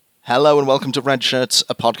Hello and welcome to Red Shirts,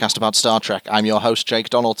 a podcast about Star Trek. I'm your host,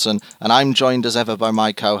 Jake Donaldson, and I'm joined as ever by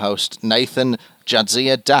my co-host, Nathan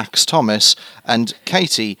Jadzia Dax Thomas, and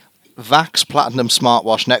Katie, Vax Platinum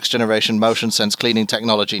Smartwash Next Generation Motion Sense Cleaning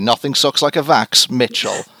Technology. Nothing sucks like a Vax,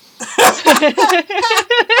 Mitchell.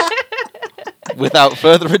 Without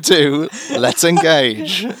further ado, let's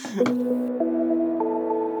engage.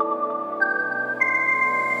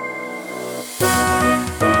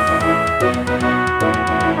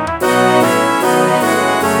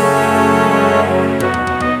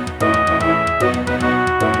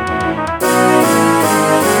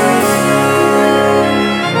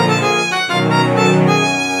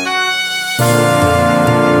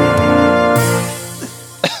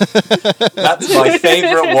 That's my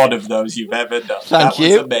favourite one of those you've ever done. Thank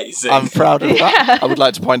you. Was amazing. I'm proud of that. I would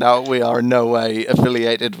like to point out we are in no way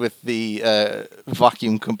affiliated with the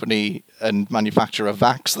vacuum company and manufacturer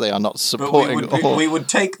Vax. They are not supporting. We would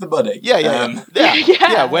take the money.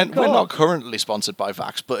 Yeah. We're not currently sponsored by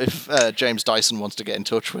Vax, but if James Dyson wants to get in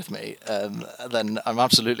touch with me, then I'm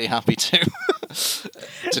absolutely happy to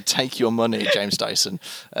to take your money, James Dyson.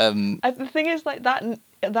 The thing is, like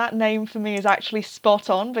that name for me is actually spot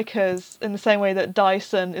on, because in the same way that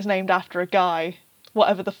Dyson is named after a guy,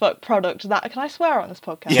 whatever the fuck product that... Can I swear on this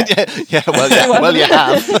podcast? Well, you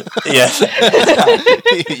have. Yes.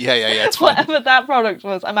 It's fine. Whatever that product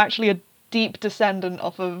was, I'm actually a deep descendant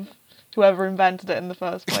off of whoever invented it in the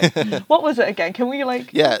first place. What was it again? Can we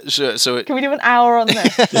sure. So can we do an hour on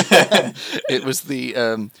this? It was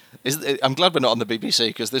the... I'm glad we're not on the BBC,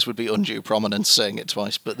 because this would be undue prominence saying it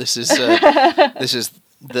twice. But this is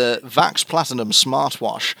the Vax Platinum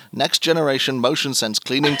Smartwash Next Generation Motion Sense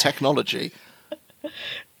Cleaning Technology.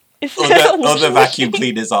 Other vacuum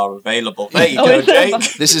cleaners are available. There you go,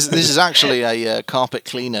 Jake. This is actually a carpet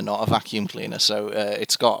cleaner, not a vacuum cleaner. So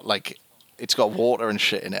it's got water and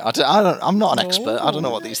shit in it. I'm not an expert. I don't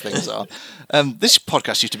know what these things are. This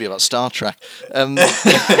podcast used to be about Star Trek.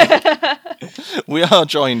 We are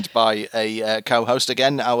joined by a co-host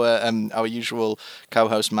again. Our usual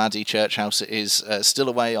co-host, Maddie Churchhouse, is still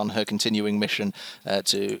away on her continuing mission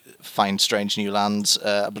to find strange new lands.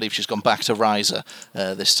 I believe she's gone back to Riser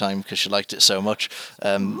this time because she liked it so much.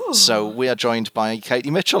 So we are joined by Katie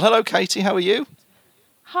Mitchell. Hello, Katie. How are you?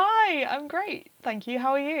 Hi, I'm great. Thank you.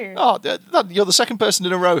 How are you? Oh, you're the second person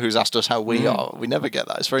in a row who's asked us how we are. We never get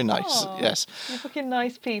that. It's very nice. Aww, yes. You're fucking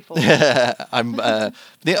nice people. I'm.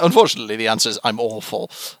 Unfortunately, the answer is I'm awful.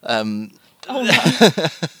 No.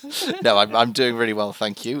 No, I'm doing really well,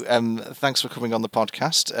 thank you. Thanks for coming on the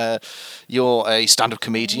podcast. You're a stand-up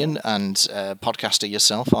comedian and podcaster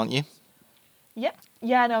yourself, aren't you? Yep.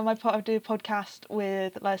 Yeah, no, I do a podcast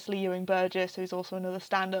with Leslie Ewing Burgess, who's also another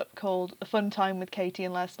stand-up, called A Fun Time with Katie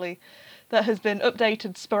and Leslie, that has been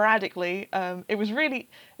updated sporadically. It was really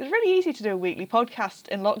easy to do a weekly podcast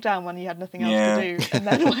in lockdown when you had nothing else to do, and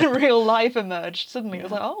then when real life emerged, suddenly it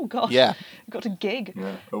was like, oh god, yeah, we've got to gig.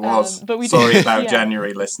 Yeah, it was. But we Sorry about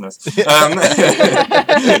January listeners.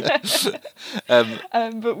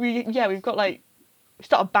 But we've got we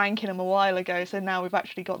started banking them a while ago, so now we've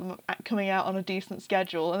actually got them coming out on a decent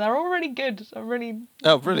schedule, and they're all really good. Brilliant.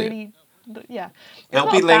 Yeah. There'll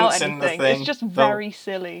be links in the thing. It's just very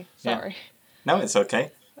silly. Sorry. Yeah. No, it's okay.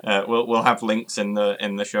 We'll have links in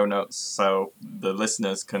the show notes, so the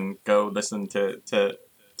listeners can go listen to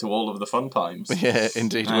all of the fun times. Yeah,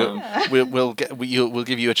 indeed. We'll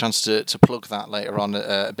give you a chance to plug that later on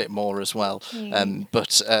a bit more as well.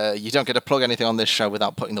 But you don't get to plug anything on this show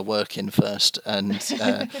without putting the work in first, and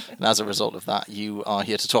as a result of that, you are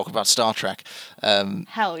here to talk about Star Trek.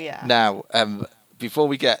 Hell yeah. Now, before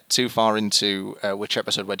we get too far into which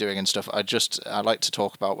episode we're doing and stuff, I'd like to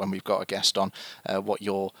talk about, when we've got a guest on, what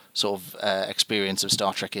your sort of experience of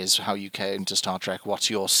Star Trek is, how you came to Star Trek,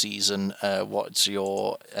 what's your season, what's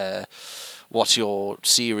your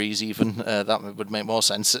series even. That would make more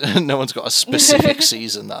sense. No one's got a specific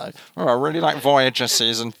season though. I really like Voyager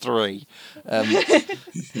season 3.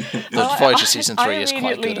 Voyager season 3 is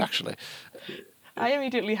quite good, actually. I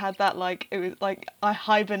immediately had that, it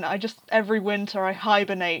was every winter I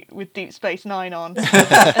hibernate with Deep Space Nine on,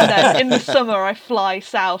 and then in the summer I fly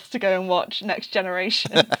south to go and watch Next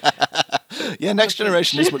Generation. Yeah, Next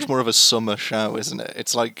Generation is much more of a summer show, isn't it?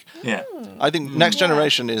 It's like, yeah, I think Next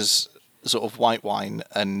Generation is sort of white wine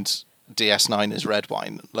and DS9 is red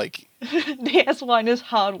wine. DS wine is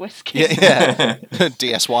hard whiskey. Yeah.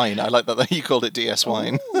 DS wine. I like that you called it DS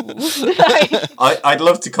wine. Nice. I'd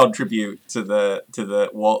love to contribute to the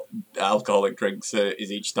what alcoholic drinks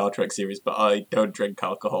is each Star Trek series, but I don't drink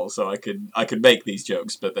alcohol, so I could make these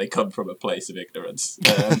jokes, but they come from a place of ignorance.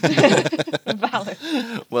 Valid.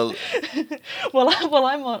 Well,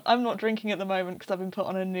 Well, I'm not drinking at the moment because I've been put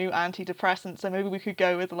on a new antidepressant. So maybe we could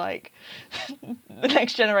go with like the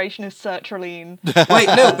next generation is sertraline. Wait,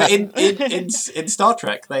 no, but in Star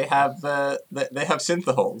Trek they have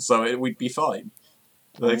synthahol, so we'd be fine.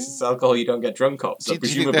 It's alcohol you don't get drunk off, so Do you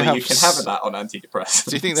think presumably they you can have that on antidepressants.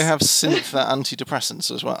 do you think they have synth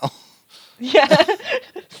antidepressants as well? Yeah,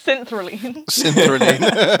 synthraline.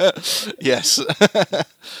 Synthraline. Yes.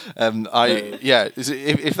 I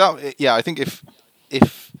think if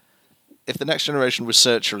the next generation was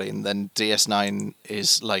sertraline, then DS9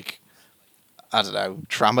 is like, I don't know,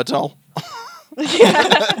 tramadol.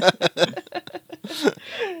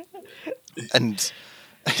 And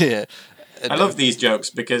yeah. I love these jokes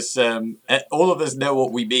because all of us know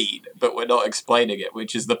what we mean, but we're not explaining it,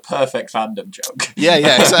 which is the perfect fandom joke. Yeah,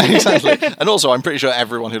 exactly. And also, I'm pretty sure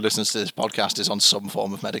everyone who listens to this podcast is on some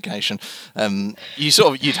form of medication.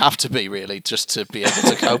 You'd have to be really just to be able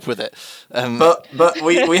to cope with it. But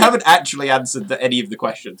we haven't actually answered any of the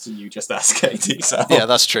questions that you just asked, Katie. So Yeah,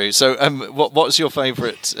 that's true. So, what's your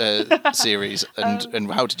favourite series,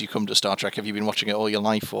 and how did you come to Star Trek? Have you been watching it all your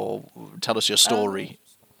life, or tell us your story?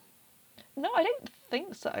 No, I don't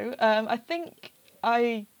think so. I think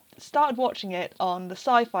I started watching it on the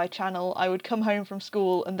Sci-Fi Channel. I would come home from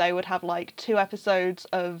school and they would have like 2 episodes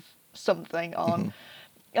of something on.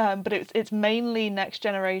 But it's mainly Next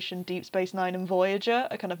Generation, Deep Space Nine, and Voyager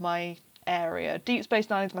are kind of my area. Deep Space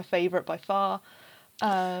Nine is my favourite by far.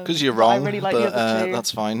 Because you're wrong, I really like but the other 2.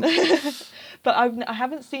 that's fine. But I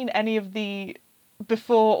haven't seen any of the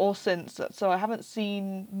before or since, so I haven't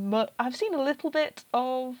seen much. I've seen a little bit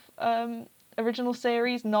of original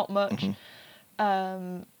series, not much.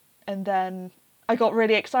 And then I got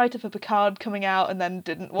really excited for Picard coming out and then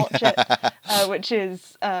didn't watch it, which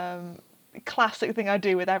is a classic thing I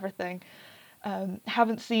do with everything.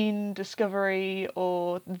 Haven't seen Discovery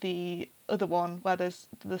or the other one where there's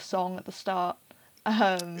the song at the start,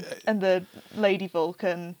 and the Lady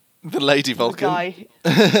Vulcan. The Lady Vulcan. Guy.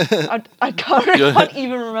 I can't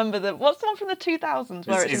even remember what's the one from the 2000s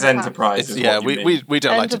where it's Enterprise. We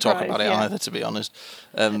don't like to talk Enterprise, about it yeah. either, to be honest.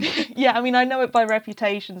 Yeah, I mean, I know it by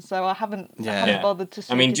reputation, so I haven't bothered to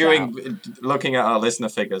seek it out. Looking at our listener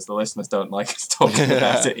figures, the listeners don't like us talking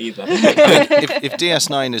about it either. If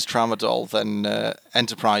DS9 is tramadol, then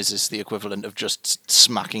Enterprise is the equivalent of just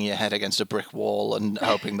smacking your head against a brick wall and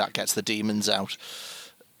hoping that gets the demons out.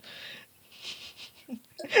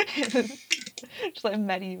 Just like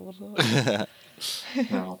medieval.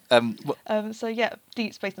 No. So yeah,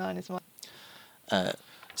 Deep Space Nine is my.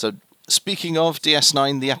 So speaking of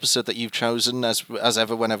DS9, the episode that you've chosen, as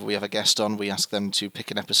ever, whenever we have a guest on, we ask them to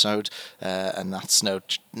pick an episode, and that's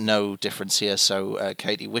no difference here. So,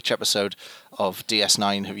 Katie, which episode of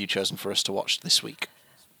DS9 have you chosen for us to watch this week?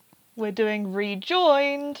 We're doing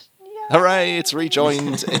Rejoined. Hooray! It's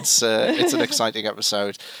Rejoined. It's an exciting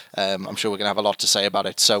episode. I'm sure we're going to have a lot to say about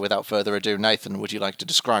it. So, without further ado, Nathan, would you like to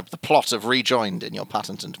describe the plot of Rejoined in your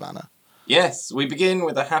patented manner? Yes, we begin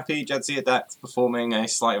with a happy Jadzia Dax performing a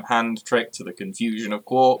sleight of hand trick to the confusion of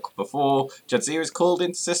Quark before Jadzia is called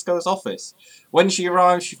into Sisko's office. When she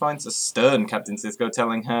arrives, she finds a stern Captain Sisko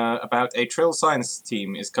telling her about a Trill science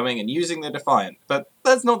team is coming and using the Defiant. But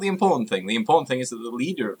that's not the important thing. The important thing is that the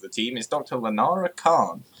leader of the team is Dr. Lenara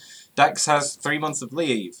Khan. Dax has 3 months of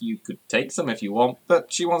leave. You could take some if you want,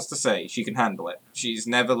 but she wants to say she can handle it. She's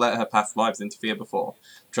never let her past lives interfere before.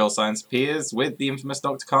 Trill Science appears with the infamous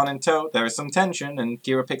Dr. Khan in tow. There is some tension, and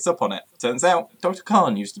Kira picks up on it. Turns out, Dr.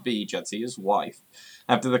 Khan used to be Jadzia's wife.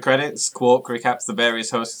 After the credits, Quark recaps the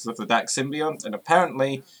various hosts of the Dax symbiont, and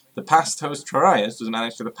apparently the past host Trias was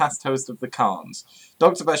managed to the past host of the Khans.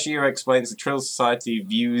 Dr. Bashir explains the Trill Society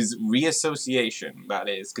views reassociation, that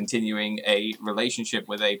is, continuing a relationship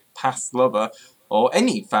with a past lover or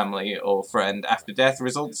any family or friend after death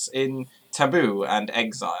results in taboo and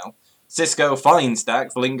exile. Sisko finds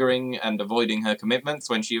Dax lingering and avoiding her commitments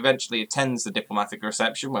when she eventually attends the diplomatic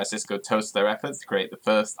reception where Sisko toasts their efforts to create the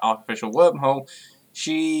first artificial wormhole.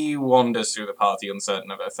 She wanders through the party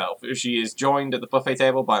uncertain of herself. She is joined at the buffet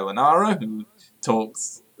table by Lenara, who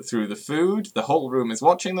talks through the food. The whole room is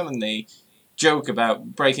watching them, and they joke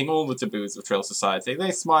about breaking all the taboos of Trill Society.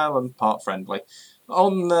 They smile and part friendly.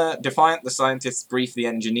 On Defiant, the scientists brief the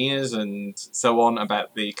engineers and so on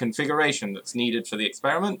about the configuration that's needed for the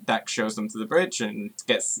experiment. Dax shows them to the bridge and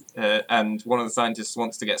and one of the scientists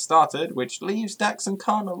wants to get started, which leaves Dax and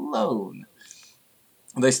Khan alone.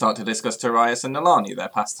 They start to discuss Tarius and Nalani, their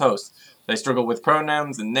past hosts. They struggle with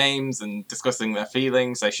pronouns and names and discussing their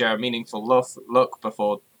feelings. They share a meaningful look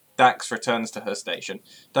before Dax returns to her station.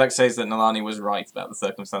 Dax says that Nalani was right about the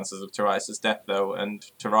circumstances of Tarius' death, though, and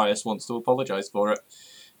Tarius wants to apologise for it.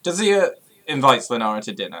 Jadzia invites Lenara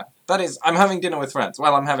to dinner. That is, I'm having dinner with friends.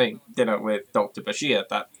 Well, I'm having dinner with Dr. Bashir.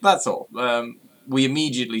 That's all. We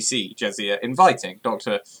immediately see Jadzia inviting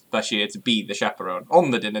Dr. Bashir to be the chaperone. On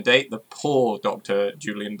the dinner date, the poor Dr.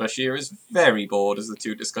 Julian Bashir is very bored as the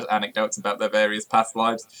two discuss anecdotes about their various past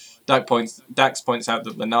lives. Dax points out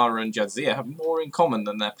that Lenara and Jadzia have more in common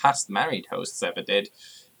than their past married hosts ever did.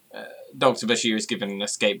 Dr. Bashir is given an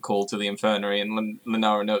escape call to the infirmary, and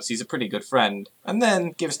Lenara notes he's a pretty good friend, and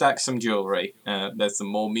then gives Dax some jewellery. There's some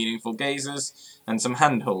more meaningful gazes, and some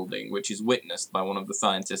hand-holding, which is witnessed by one of the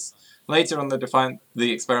scientists. Later on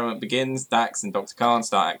the experiment begins, Dax and Dr. Khan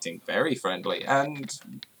start acting very friendly, and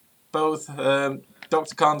both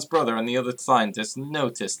Dr. Khan's brother and the other scientists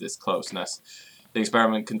notice this closeness. The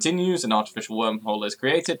experiment continues, an artificial wormhole is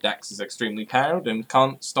created. Dax is extremely proud and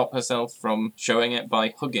can't stop herself from showing it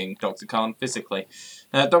by hugging Dr. Khan physically.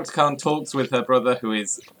 Dr. Khan talks with her brother, who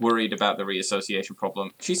is worried about the reassociation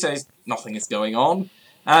problem. She says nothing is going on,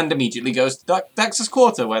 and immediately goes to Dax's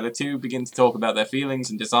quarter, where the two begin to talk about their feelings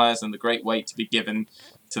and desires and the great weight to be given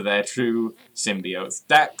to their true symbiotes.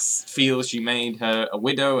 Dax feels she made her a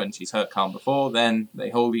widow and she's hurt Khan before. Then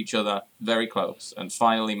they hold each other very close and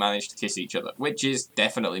finally manage to kiss each other, which is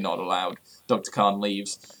definitely not allowed. Dr. Khan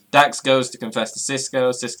leaves. Dax goes to confess to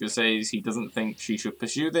Sisko. Sisko says he doesn't think she should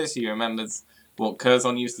pursue this. He remembers what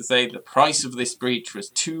Curzon used to say, the price of this breach was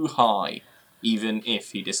too high, even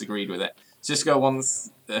if he disagreed with it. Sisko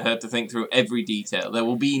wants her to think through every detail. There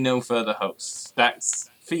will be no further hosts. Dax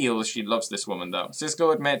feels she loves this woman, though.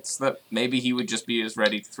 Sisko admits that maybe he would just be as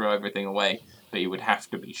ready to throw everything away, but he would have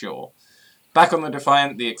to be sure. Back on the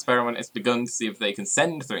Defiant, the experiment has begun to see if they can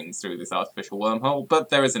send things through this artificial wormhole, but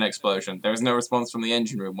there is an explosion. There is no response from the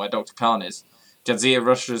engine room where Dr. Khan is. Jadzia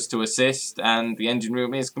rushes to assist, and the engine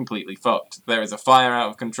room is completely fucked. There is a fire out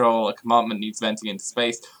of control, a compartment needs venting into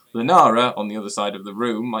space. Lenara, on the other side of the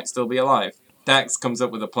room, might still be alive. Dax comes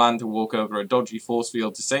up with a plan to walk over a dodgy force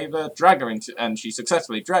field to save her, and she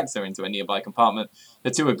successfully drags her into a nearby compartment.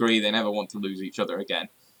 The two agree they never want to lose each other again.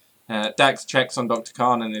 Dax checks on Dr.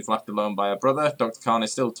 Khan and is left alone by her brother. Dr. Khan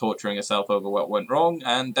is still torturing herself over what went wrong,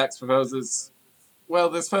 and Dax proposes, well,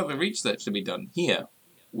 there's further research to be done here,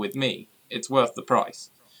 with me. It's worth the price.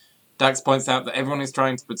 Dax points out that everyone is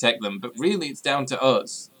trying to protect them, but really it's down to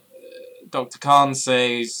us. Dr. Khan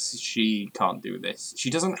says she can't do this. She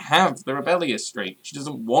doesn't have the rebellious streak. She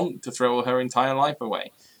doesn't want to throw her entire life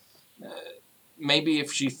away. Maybe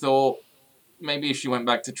if she went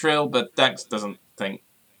back to Trill, but Dax doesn't think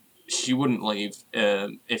she wouldn't leave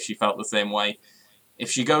if she felt the same way. If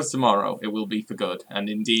she goes tomorrow, it will be for good. And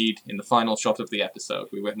indeed, in the final shot of the episode,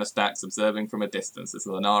 we witness Dax observing from a distance as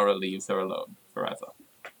Lenara leaves her alone forever.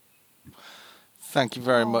 Thank you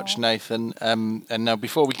very much, Nathan. And now,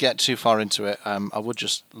 before we get too far into it, I would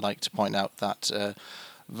just like to point out that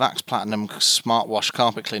Vax Platinum Smart Wash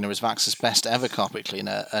Carpet Cleaner is Vax's best ever carpet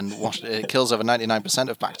cleaner, and it kills over 99%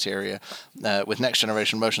 of bacteria. With next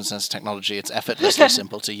generation motion sensor technology, it's effortlessly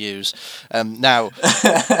simple to use. Now,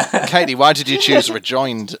 Katie, why did you choose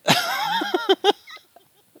Rejoined?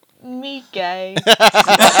 Me gay.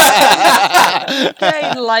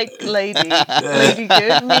 Gay like lady. Lady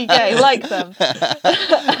good. Me gay like them.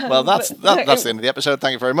 Well, that's the end of the episode.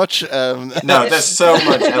 Thank you very much. No, there's so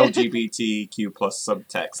much LGBTQ plus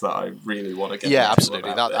subtext that I really want to get into.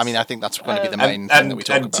 Absolutely. I think that's going to be the main thing that we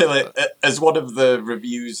talk about. As one of the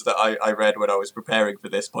reviews that I read when I was preparing for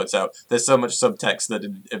this points out, there's so much subtext that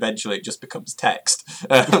eventually it just becomes text.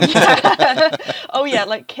 Oh yeah,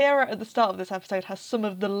 like Kira at the start of this episode has some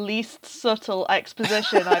of the least subtle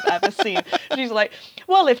exposition I've ever seen. She's like,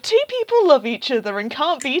 well, if two people love each other and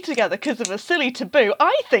can't be together because of a silly taboo,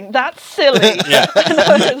 I think that's silly. Yeah. And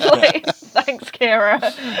I was like, thanks, Kira.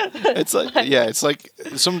 It's like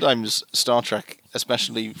sometimes Star Trek,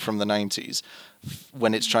 especially from the 90s,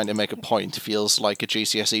 when it's trying to make a point, feels like a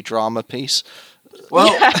GCSE drama piece.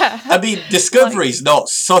 Well, I mean, Discovery's not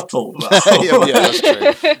subtle, though. yeah, that's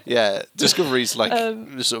true. Yeah, Discovery's like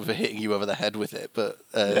sort of hitting you over the head with it, but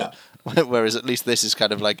whereas at least this is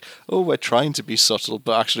kind of like, oh, we're trying to be subtle,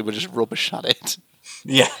 but actually we're just rubbish at it.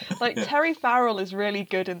 Yeah. Like, Terry Farrell is really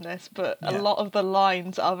good in this, but a lot of the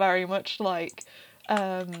lines are very much like,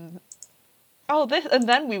 oh, this, and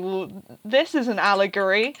then this is an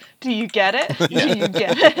allegory. Do you get it? Yeah. Do you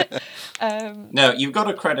get it? No, you've got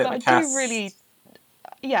to credit the I cast. do really,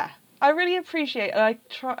 yeah, I really appreciate it.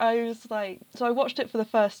 I was like, so I watched it for the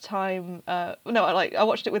first time. I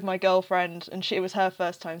watched it with my girlfriend, and it was her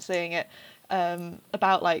first time seeing it.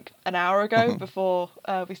 About like an hour ago before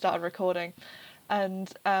we started recording,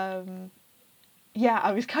 and yeah,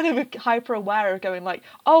 I was kind of hyper aware of going like,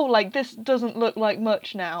 oh, like this doesn't look like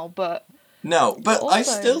much now, but No, but also, I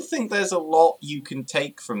still think there's a lot you can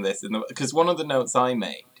take from this, because one of the notes I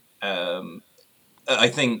made, I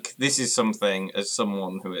think this is something, as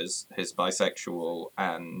someone who is bisexual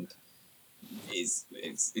and is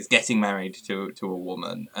getting married to a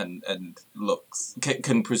woman and looks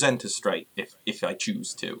can present as straight if I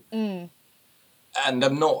choose to. And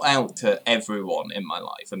I'm not out to everyone in my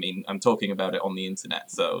life. I mean, I'm talking about it on the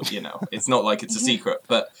internet, so, you know, it's not like it's a secret.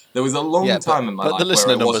 But there was a long time in my life the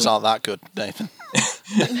listener where numbers aren't that good, Nathan.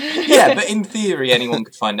 Yeah, but in theory, anyone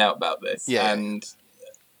could find out about this. Yeah. And,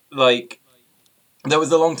 like, there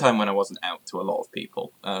was a long time when I wasn't out to a lot of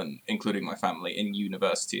people, including my family, in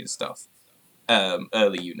university and stuff.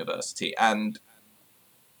 Early university. And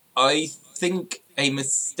I think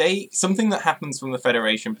something that happens from the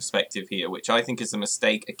Federation perspective here, which I think is a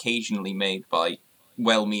mistake occasionally made by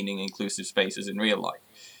well-meaning inclusive spaces in real life,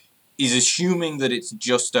 is assuming that it's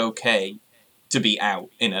just okay to be out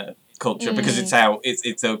in a culture, because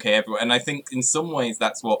it's okay everywhere. And I think in some ways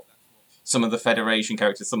that's what some of the Federation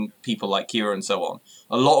characters, some people like Kira and so on,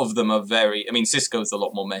 a lot of them are Sisko's a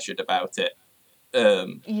lot more measured about it.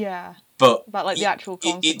 yeah, but about like the actual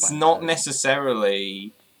consequences. It's not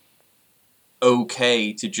necessarily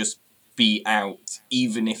okay to just be out,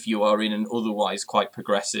 even if you are in an otherwise quite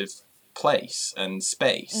progressive place and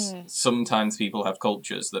space. Sometimes people have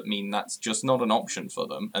cultures that mean that's just not an option for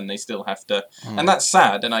them, and they still have to... And that's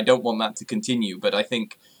sad, and I don't want that to continue, but I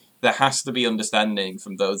think there has to be understanding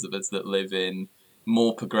from those of us that live in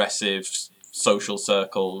more progressive social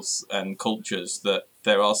circles and cultures that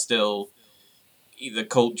there are still either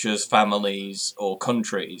cultures, families, or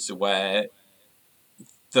countries where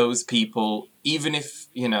those people, even if,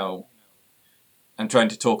 you know, I'm trying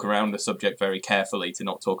to talk around the subject very carefully to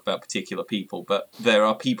not talk about particular people, but there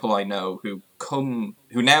are people I know who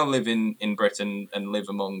now live in Britain and live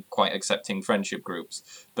among quite accepting friendship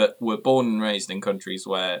groups, but were born and raised in countries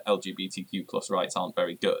where LGBTQ plus rights aren't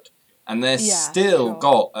very good. And they're still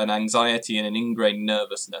got an anxiety and an ingrained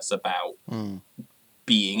nervousness about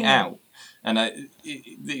being out. And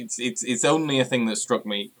it's only a thing that struck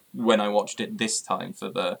me when I watched it this time for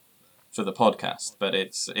the podcast, but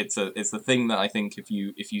it's a thing that I think if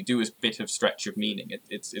you do a bit of stretch of meaning,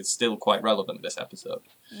 it's still quite relevant, this episode.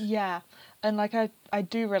 Yeah, and like I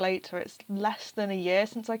do relate to it. It's less than a year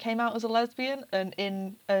since I came out as a lesbian,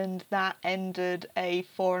 and that ended a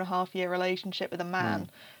 4.5-year relationship with a man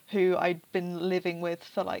who I'd been living with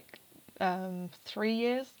for like 3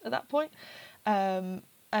 years at that point,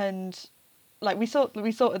 and like we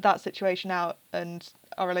sorted that situation out, and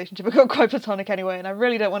our relationship got quite platonic anyway, and I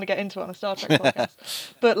really don't want to get into it on a Star Trek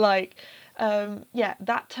podcast. But like, yeah,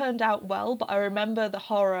 that turned out well, but I remember the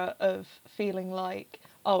horror of feeling like,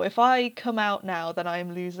 oh, if I come out now, then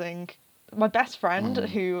I'm losing my best friend,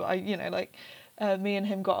 who me and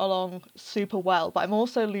him got along super well, but I'm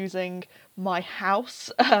also losing my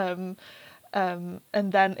house. And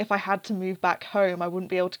then if I had to move back home, I wouldn't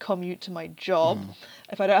be able to commute to my job.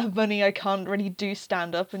 If I don't have money, I can't really do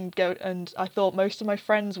stand-up and go. And I thought most of my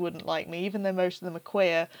friends wouldn't like me, even though most of them are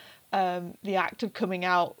queer. The act of coming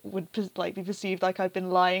out would be perceived like I've been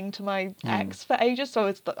lying to my ex for ages. So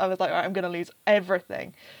I was like, all right, I'm going to lose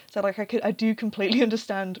everything. So like I do completely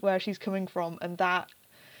understand where she's coming from, and that,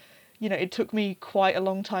 you know, it took me quite a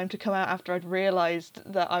long time to come out after I'd realised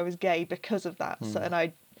that I was gay because of that. So, and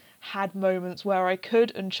I had moments where I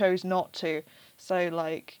could and chose not to. So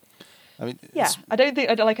like, I mean, yeah, I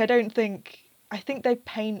think they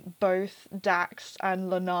paint both Dax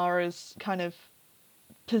and Lenara's kind of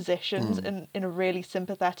positions in a really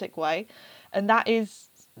sympathetic way, and that is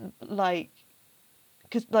like,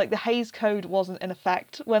 because like the Hays Code wasn't in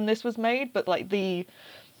effect when this was made, but like the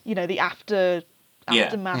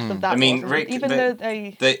aftermath of that. I mean, was, Rick, even though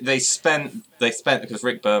they spent because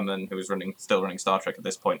Rick Berman, who was still running Star Trek at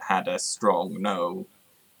this point, had a strong no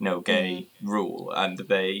gay rule, and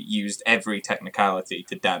they used every technicality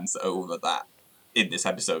to dance over that in this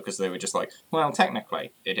episode, because they were just like, well,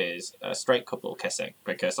 technically it is a straight couple kissing,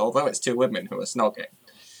 because although it's two women who are snogging,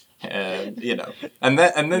 you know, and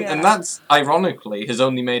that's ironically has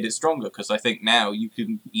only made it stronger, because I think now you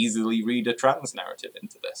can easily read a trans narrative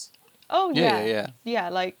into this. Oh Yeah, yeah, yeah.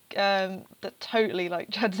 like that totally. Like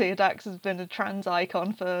Jadzia Dax has been a trans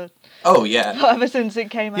icon for Oh yeah. ever since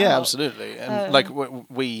it came Yeah, out. absolutely. And like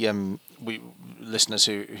we listeners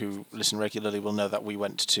who listen regularly will know that we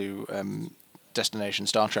went to Destination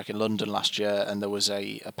Star Trek in London last year, and there was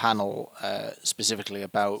a panel specifically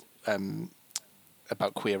about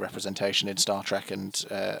queer representation in Star Trek, and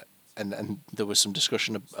there was some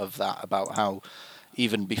discussion of that, about how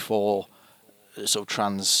even before sort of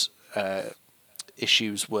trans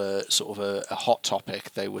issues were sort of a hot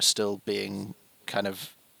topic, they were still being kind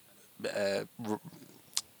of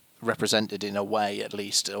represented in a way, at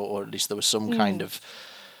least, or at least there was some kind of,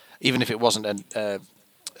 even if it wasn't a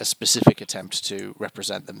specific attempt to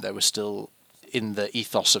represent them, there was still, in the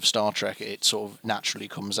ethos of Star Trek, it sort of naturally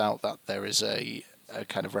comes out that there is a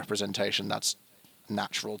kind of representation that's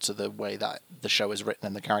natural to the way that the show is written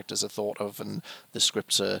and the characters are thought of and the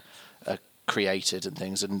scripts are created and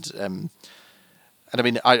things. And I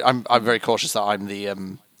mean, I'm very cautious that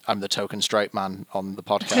I'm the token straight man on the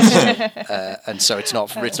podcast, and so it's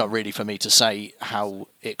not really for me to say how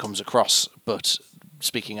it comes across. But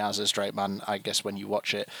speaking as a straight man, I guess when you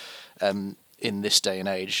watch it, in this day and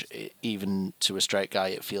age, even to a straight guy,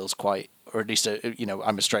 it feels quite, or at least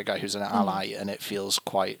I'm a straight guy who's an ally, and it feels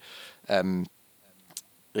quite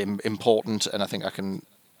important. And I think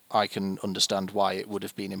I can understand why it would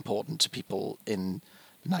have been important to people in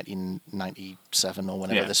 1997 or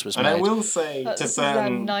whenever this was and made. I will say to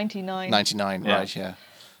certain 99. 99, Yeah. right? Yeah.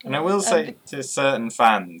 And I will say to certain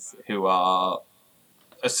fans who are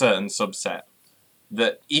a certain subset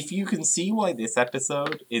that if you can see why this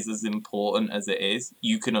episode is as important as it is,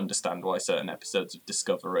 you can understand why certain episodes of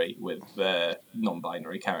Discovery with their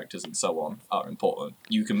non-binary characters and so on are important.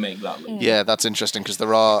 You can make that leap. Yeah, that's interesting, because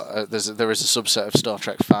there is a subset of Star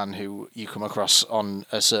Trek fan who you come across on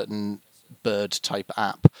a certain bird type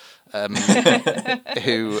app,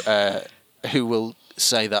 who will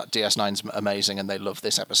say that DS9's amazing and they love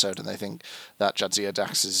this episode and they think that Jadzia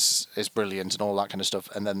Dax is brilliant and all that kind of stuff,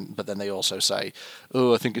 but then they also say,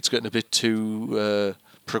 oh, I think it's getting a bit too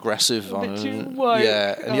progressive, A bit too woke.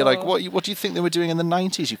 Yeah, and you're like, what do you think they were doing in the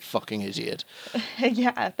 90s, you fucking idiot?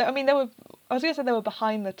 Yeah, I mean, I was gonna say they were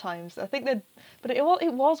behind the times. I think but it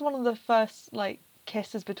was one of the first like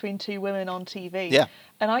kisses between two women on TV. Yeah.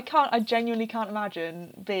 And I genuinely can't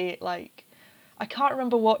imagine I can't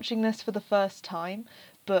remember watching this for the first time,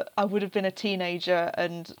 but I would have been a teenager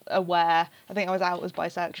and aware. I think I was out as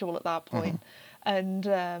bisexual at that point. And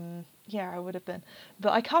I would have been.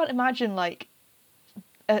 But I can't imagine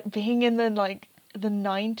being in the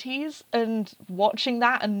 90s and watching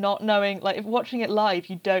that and not knowing, like, if watching it live,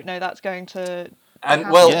 you don't know that's going to And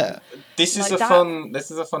happen. well, Yeah. this is Like a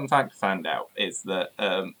that. fun fact I found out, is that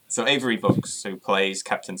so Avery Brooks, who plays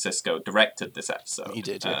Captain Sisko, directed this episode. He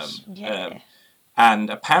did, yes. Yeah. And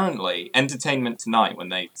apparently, Entertainment Tonight, when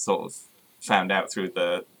they sort of found out through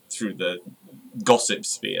the gossip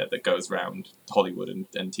sphere that goes around Hollywood and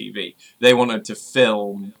TV, they wanted to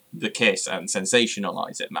film the kiss and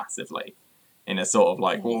sensationalize it massively in a sort of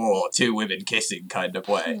like, whoa, two women kissing kind of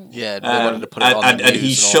way. Yeah, they wanted to put it on and, the and news he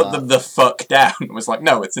and all shut that. them the fuck down and was like,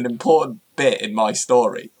 no, it's an important bit in my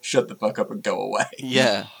story. Shut the fuck up and go away.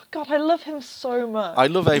 Yeah. God, I love him so much. I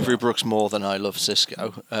love Avery Brooks more than I love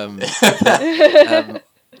Sisko.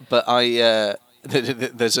 But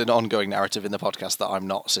there's an ongoing narrative in the podcast that I'm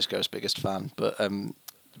not Sisko's biggest fan. But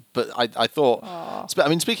I thought, I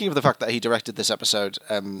mean, speaking of the fact that he directed this episode,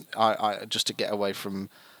 I just to get away from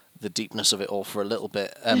the deepness of it all for a little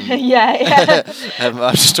bit. yeah.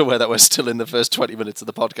 I'm just aware that we're still in the first 20 minutes of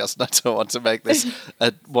the podcast, and I don't want to make this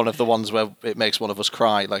one of the ones where it makes one of us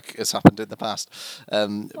cry, like has happened in the past.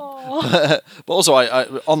 But also, I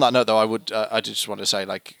on that note, though, I just want to say,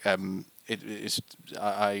 like,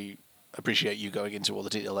 I appreciate you going into all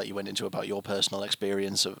the detail that you went into about your personal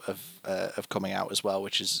experience of coming out as well,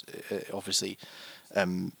 which is obviously.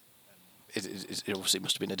 It obviously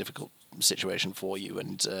must have been a difficult situation for you,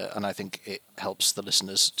 and I think it helps the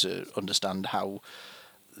listeners to understand how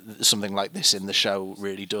something like this in the show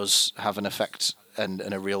really does have an effect and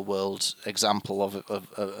a real world example of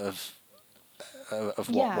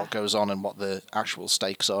what goes on and what the actual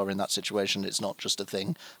stakes are in that situation. It's not just a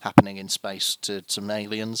thing happening in space to some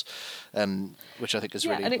aliens, which I think is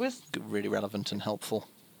really, and it was really relevant and helpful.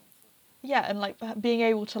 Yeah, and like being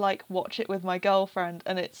able to like watch it with my girlfriend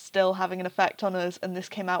and it's still having an effect on us. And this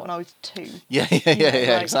came out when I was 2. Yeah,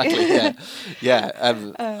 exactly. Yeah.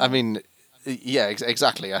 I mean, yeah,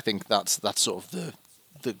 exactly. I think that's sort of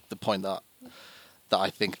the point that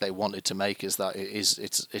I think they wanted to make, is that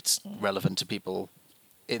it's relevant to people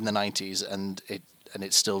in the 90s and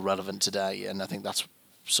it's still relevant today. And I think that's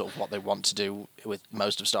sort of what they want to do with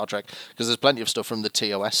most of Star Trek, because there's plenty of stuff from the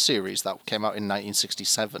TOS series that came out in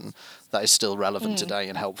 1967 that is still relevant today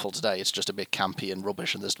and helpful today. It's just a bit campy and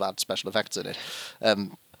rubbish, and there's bad special effects in it.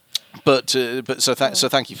 So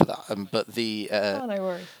thank you for that. But no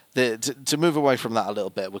worries. to move away from that a little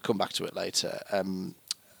bit, we'll come back to it later. I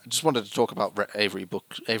just wanted to talk about Avery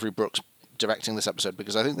Brooks directing this episode,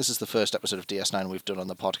 because I think this is the first episode of DS9 we've done on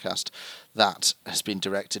the podcast that has been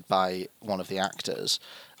directed by one of the actors.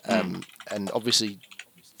 And obviously,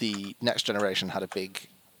 the Next Generation had a big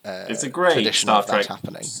it's a great tradition Star of Trek. that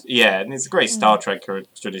happening. Yeah, and it's a great Star Trek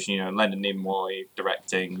tradition. You know, Leonard Nimoy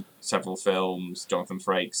directing several films. Jonathan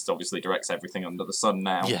Frakes obviously directs everything under the sun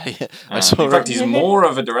now. Yeah. In fact, he's more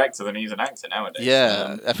of a director than he's an actor nowadays.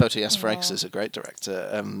 Yeah, FOTS Frakes is a great director.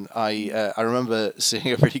 I remember seeing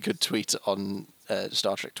a really good tweet on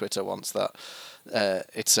Star Trek Twitter once that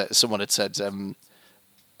someone had said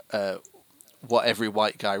what every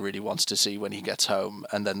white guy really wants to see when he gets home,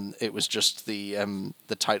 and then it was just the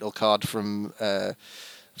title card from a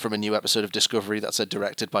new episode of Discovery that said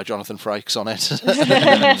directed by Jonathan Frakes on it.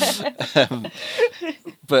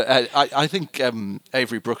 But I think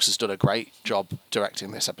Avery Brooks has done a great job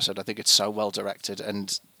directing this episode. I think it's so well directed,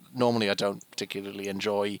 and normally I don't particularly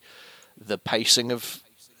enjoy the pacing of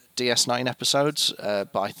DS9 episodes,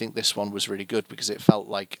 but I think this one was really good because it felt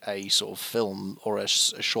like a sort of film or a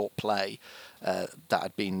short play that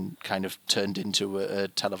had been kind of turned into a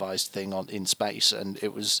televised thing in space, and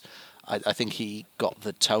it was. I think he got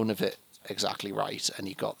the tone of it exactly right, and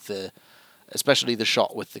he got especially the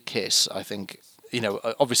shot with the kiss. I think,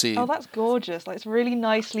 obviously. Oh, that's gorgeous! Like, it's really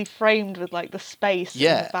nicely framed with like the space in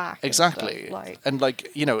the back. Exactly. And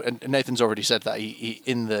and Nathan's already said that he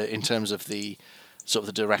in terms of the sort of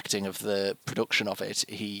the directing of the production of it,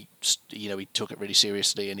 he took it really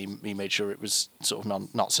seriously, and he made sure it was sort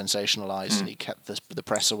of not sensationalized, and he kept the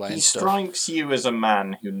press away. He and stuff. strikes you as a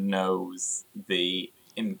man who knows the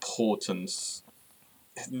importance,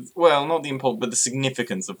 well, not the importance, but the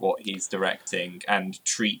significance of what he's directing, and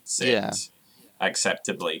treats it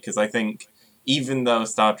acceptably. Because I think even though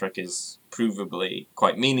Star Trek is provably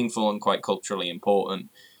quite meaningful and quite culturally important,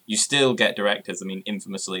 you still get directors, I mean,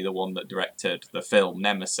 infamously the one that directed the film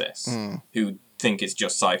Nemesis, who think it's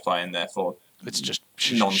just sci-fi and therefore it's just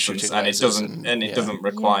nonsense, and it doesn't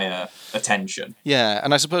require attention. Yeah,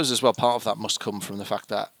 and I suppose as well part of that must come from the fact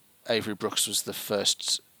that Avery Brooks was the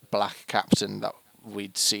first black captain that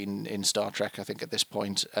we'd seen in Star Trek, I think, at this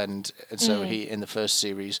point, and so he in the first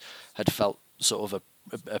series had felt sort of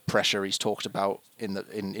a pressure. He's talked about in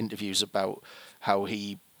interviews about how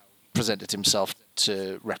he presented himself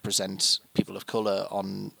to represent people of colour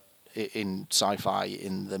in sci-fi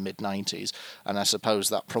in the mid-90s, and I suppose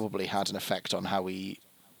that probably had an effect on how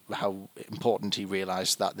important he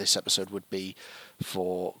realised that this episode would be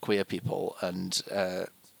for queer people, and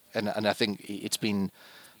I think it's been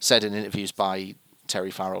said in interviews by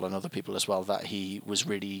Terry Farrell and other people as well that he was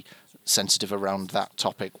really sensitive around that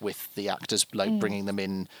topic with the actors, like bringing them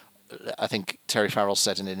in. I think Terry Farrell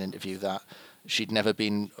said in an interview that she'd never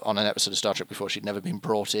been on an episode of Star Trek before. She'd never been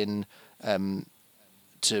brought in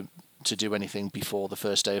to do anything before the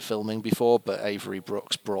first day of filming before, but Avery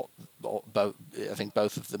Brooks brought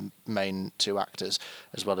both of the main two actors,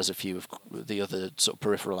 as well as a few of the other sort of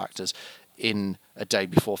peripheral actors, in a day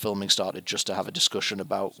before filming started, just to have a discussion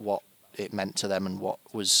about what it meant to them and what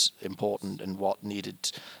was important and what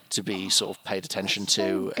needed to be sort of paid attention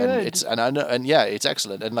to. Good. It's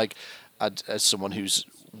excellent. And like, as someone who's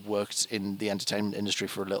worked in the entertainment industry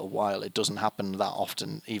for a little while, it doesn't happen that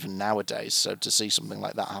often, even nowadays. So to see something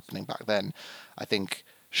like that happening back then, I think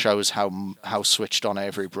shows how switched on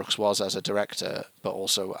Avery Brooks was as a director, but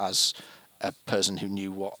also as a person who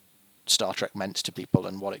knew what Star Trek meant to people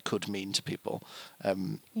and what it could mean to people.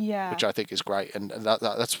 Which I think is great, and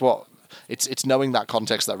that's what it's knowing that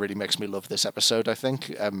context that really makes me love this episode, I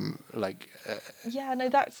think.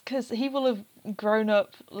 That's because he will have grown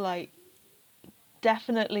up like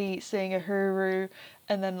definitely seeing Uhuru,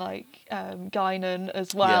 and then like Guinan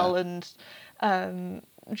as well, and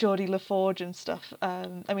Geordie LaForge and stuff.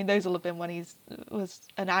 I mean, those will have been when he was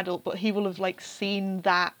an adult, but he will have like seen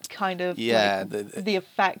that kind of the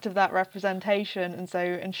effect of that representation, and so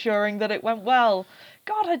ensuring that it went well.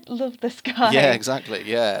 God, I love this guy. Yeah, exactly.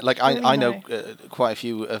 Yeah, like really I know quite a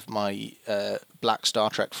few of my black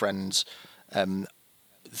Star Trek friends.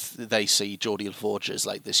 They see Geordie LaForge as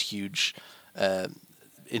like this huge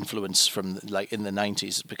influence from like in the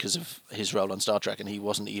 90s because of his role on Star Trek, and he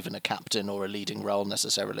wasn't even a captain or a leading role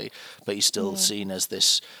necessarily, but he's still seen as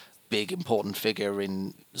this big important figure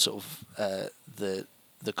in sort of the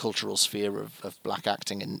cultural sphere of black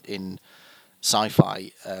acting in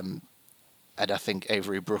sci-fi, and I think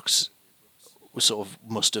Avery Brooks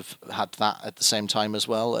must have had that at the same time as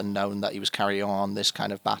well, and known that he was carrying on this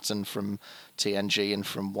kind of baton from TNG and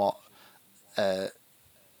from what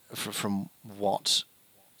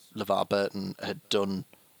LeVar Burton had done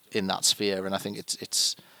in that sphere. And I think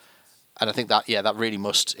and I think that that really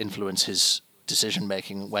must influence his decision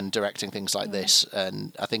making when directing things like this.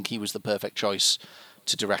 And I think he was the perfect choice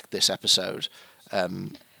to direct this episode.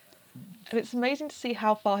 And it's amazing to see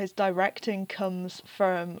how far his directing comes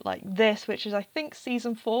from like this, which is I think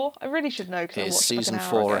season 4. I really should know because I It's watched season like an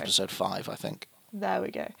 4, hour ago. episode 5, I think. There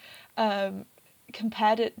we go.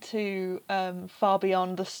 Compared it to Far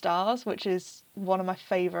Beyond the Stars, which is one of my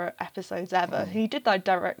favourite episodes ever. He did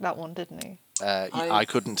direct that one, didn't he? I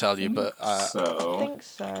couldn't tell you, but I So, think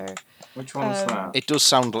so. which one's that? it does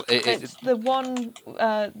sound. It's the one,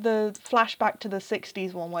 the flashback to the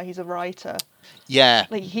 60s one where he's a writer. Yeah,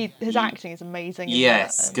 Like his acting is amazing. in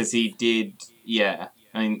Yes, that, and- because he did. Yeah,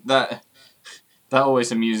 I mean that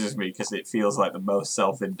always amuses me because it feels like the most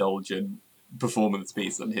self-indulgent performance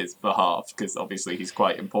piece on his behalf. Because obviously he's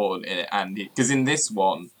quite important in it, and because in this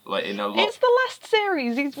one, like in a lot. It's the last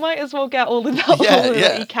series. He might as well get all that he can out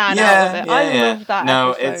Yeah, of it. yeah, I yeah. love that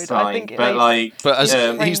No, episode. it's fine, I think it but made- like, but as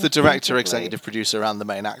yeah, he's the director, beautifully. executive producer, and the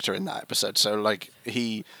main actor in that episode, so like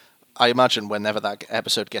I imagine whenever that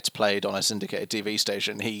episode gets played on a syndicated TV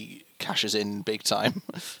station, he cashes in big time.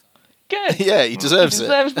 good. Yeah, he deserves He it.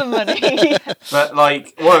 deserves the money. But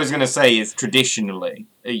like, what I was going to say is traditionally,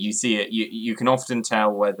 you see it. You can often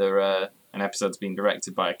tell whether an episode's been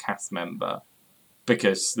directed by a cast member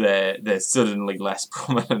because they're suddenly less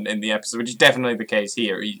prominent in the episode, which is definitely the case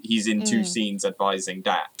here. He's in 2 scenes advising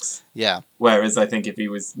Dax, Yeah, whereas I think if he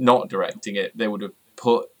was not directing it, they would have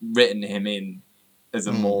written him in as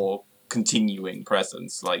a more continuing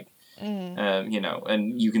presence, like. And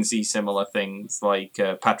you can see similar things like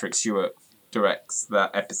Patrick Stewart directs that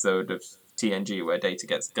episode of TNG where Data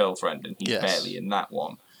gets a girlfriend and he's Yes. barely in that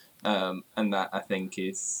one. And that I think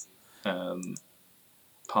is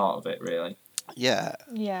part of it, really. yeah.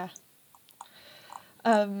 Yeah.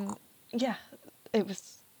 Yeah, it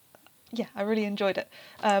was. Yeah, I really enjoyed it.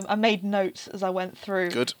 I made notes as I went through.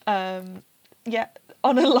 Good. Yeah,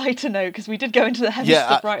 on a lighter note, because we did go into the heavy Yeah,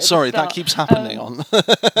 stuff right at the sorry, start. that keeps happening on.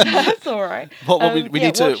 That's all right. We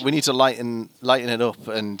need to watch- we need to lighten it up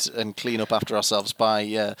and clean up after ourselves by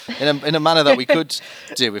in a manner that we could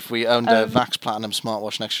do if we owned a Vax Platinum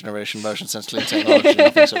smartwatch next generation motion sensor clean technology.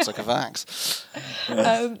 Nothing so it's like a Vax.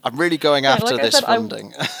 I'm really going after like I this said,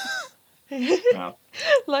 funding. Yeah.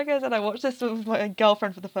 Like I said, I watched this with my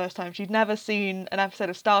girlfriend for the first time. She'd never seen an episode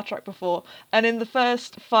of Star Trek before, and in the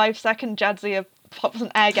first 5-second, Jadzia pops an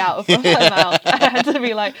egg out of her mouth. I had to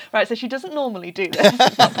be like, right, so she doesn't normally do this.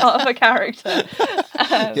 It's not part of her character.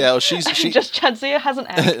 Yeah, well, she Just Jadzia has an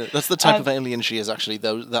egg. that's the type of alien she is actually.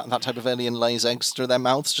 Though that type of alien lays eggs through their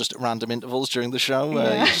mouths just at random intervals during the show.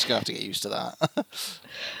 Yeah. You're just gonna have to get used to that.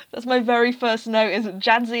 That's my very first note. Is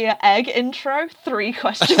Jadzia egg intro? 3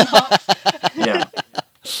 question marks. Yeah.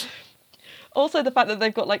 Also, the fact that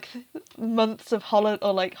they've got like months of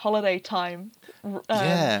holiday time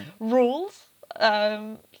Yeah. rules.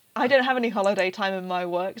 I don't have any holiday time in my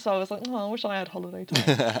work, so I was like, oh, I wish I had holiday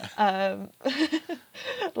time.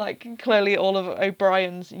 Like clearly, all of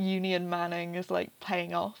O'Brien's union manning is like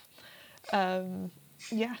paying off.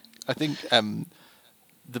 Yeah. I think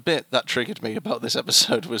the bit that triggered me about this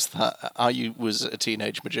episode was that Ayu was a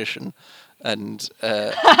teenage magician, and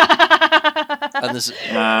and there's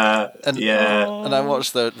and Yeah. and I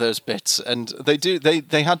watched those bits, and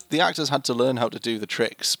they had the actors had to learn how to do the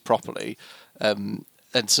tricks properly, and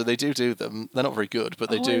so they do them. They're not very good, but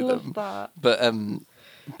they Oh, do I love them. that.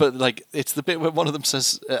 But like it's the bit where one of them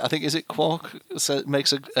says, I think is it Quark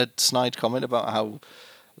makes a snide comment about how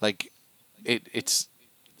like it's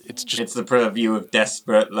just It's the purview of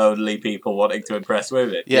desperate, lonely people wanting to impress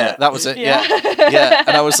women. yeah, that was it. Yeah. Yeah,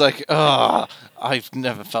 and I was like, oh, I've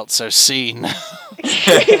never felt so seen.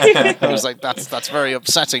 I was like, that's very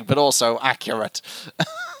upsetting, but also accurate.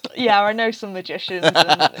 Yeah, I know some magicians. And,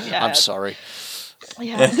 yeah, I'm sorry.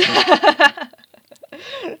 Yeah.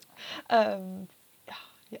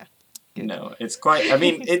 Yeah. No, it's quite. I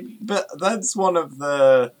mean, but that's one of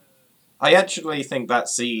the. I actually think that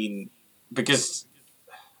scene because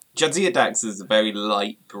Jadzia Dax is a very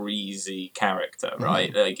light, breezy character,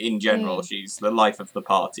 right? Like in general, she's the life of the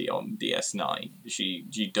party on DS9.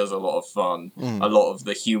 She does a lot of fun. A lot of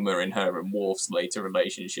the humor in her and Worf's later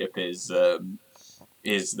relationship is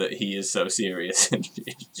that he is so serious and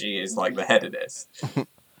she is like the hedonist.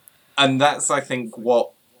 And that's, I think,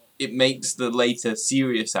 what it makes the later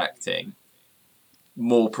serious acting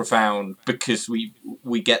more profound because we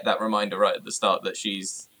get that reminder right at the start that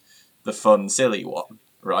she's the fun, silly one,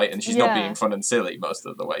 right? And she's not being fun and silly most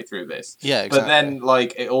of the way through this. Yeah, exactly. But then,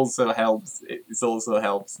 like, it also helps,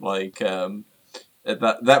 like,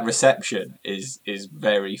 that reception is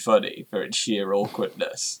very funny for its sheer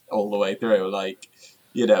awkwardness all the way through. Like,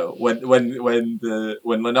 you know, when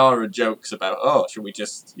Lenara jokes about, oh, should we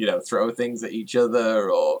just, you know, throw things at each other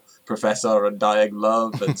or profess our undying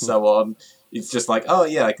love and so on, it's just like, oh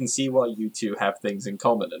yeah, I can see why you two have things in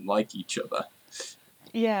common and like each other.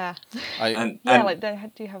 Yeah. And like they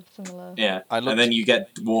do have similar. Yeah, and then you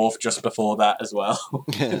get Dwarf just before that as well.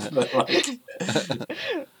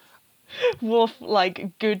 Worf,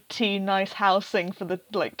 like, good tea, nice housing for the,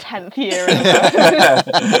 like, 10th year.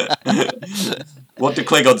 What do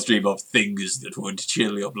Klingons dream of? Things that would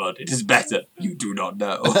chill your blood. It is better. You do not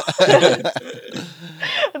know.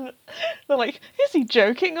 And they're like, is he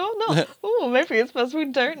joking or not? Oh, maybe it's because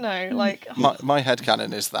we don't know. Like, my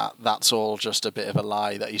headcanon is that that's all just a bit of a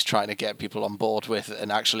lie that he's trying to get people on board with,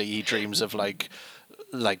 and actually he dreams of like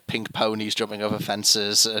pink ponies jumping over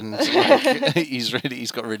fences, and like,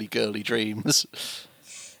 he's got really girly dreams.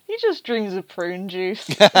 he just dreams of prune juice.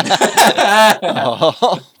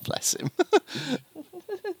 Oh, bless him.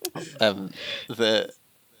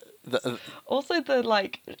 Also, the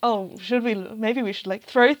like, oh, maybe we should like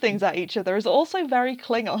throw things at each other is also very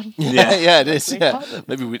Klingon. Yeah, it is. Yeah,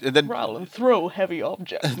 maybe we and then rather than throw heavy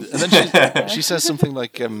objects. And then she says something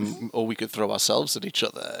like, "Or we could throw ourselves at each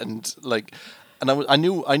other," and like. And I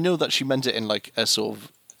know that she meant it in like a sort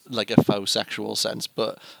of like a faux sexual sense,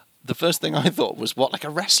 but the first thing I thought was, what, like a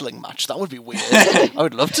wrestling match? That would be weird. I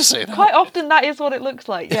would love to see that. Quite often that is what it looks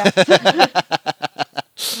like, yes.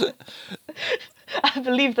 I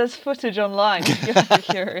believe there's footage online if you're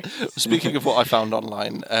curious. Speaking of what I found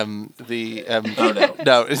online, Oh,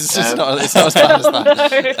 no, it's just not as bad as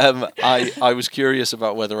that. No. I was curious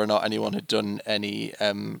about whether or not anyone had done any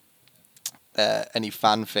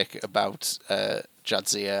fanfic about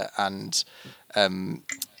Jadzia and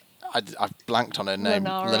I've blanked on her name.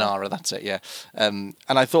 Lenara, that's it, yeah. And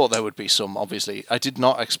I thought there would be some, obviously. I did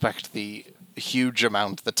not expect the huge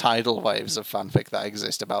amount, the tidal waves of fanfic that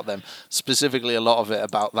exist about them. Specifically, a lot of it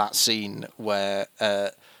about that scene where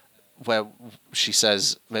she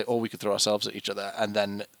says, "Oh, we could throw ourselves at each other," and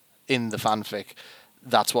then in the fanfic,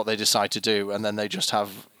 that's what they decide to do, and then they just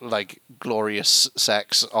have like glorious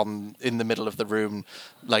sex in the middle of the room,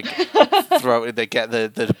 like they get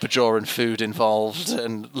the Bajoran food involved,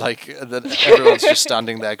 and like everyone's just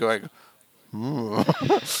standing there going, Like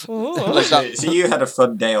that. So you had a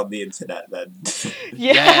fun day on the internet then.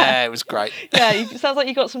 Yeah, it was great. Yeah, it sounds like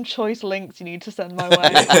you got some choice links you need to send my way.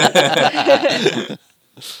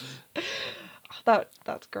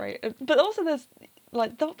 That's great. But also there's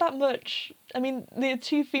like not that much. I mean, the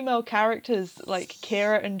two female characters, like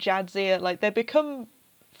Kira and Jadzia, like they become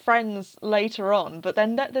friends later on, but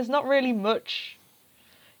then there's not really much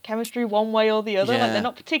chemistry one way or the other. Yeah. Like they're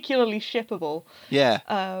not particularly shippable. Yeah.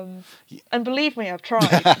 And believe me, I've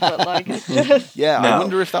tried, but like it's just Yeah, No. I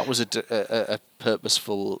wonder if that was a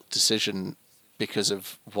purposeful decision because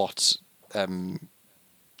of what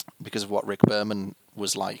Rick Berman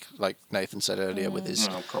was like Nathan said earlier, with his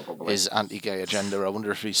Probably. his anti-gay agenda. I wonder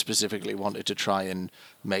if he specifically wanted to try and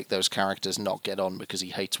make those characters not get on because he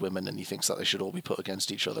hates women and he thinks that they should all be put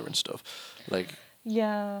against each other and stuff. Like,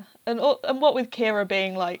 yeah, and what with Kira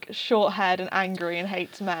being like short-haired and angry and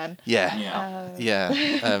hates men. yeah, Yeah.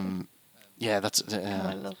 yeah, that's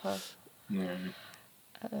I love her. Yeah.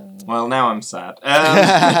 Well, now I'm sad.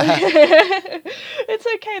 It's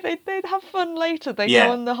okay. They have fun later. They Yeah.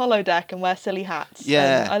 go on the holodeck and wear silly hats.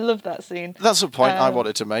 Yeah. And I love that scene. That's a point I Um,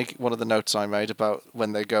 wanted to make. One of the notes I made about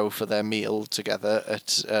when they go for their meal together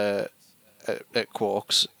at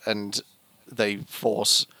Quark's, and they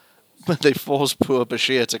force poor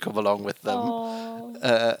Bashir to come along with them.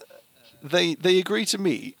 Aww. They agree to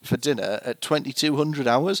meet for dinner at 2200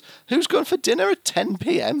 hours. Who's going for dinner at 10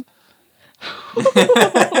 p.m.?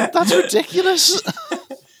 That's ridiculous.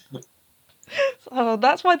 Oh,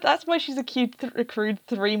 that's why she's accrued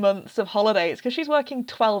 3 months of holidays, because she's working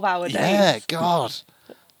 12-hour days. Yeah, God.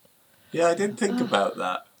 Yeah, I didn't think about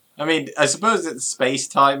that. I mean, I suppose it's space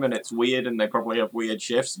time and it's weird and they probably have weird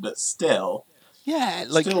shifts, but still. Yeah,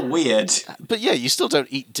 like, Still weird. but yeah, you still don't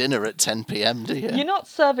eat dinner at 10 p.m., do you? You're not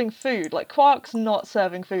serving food. Like, Quark's not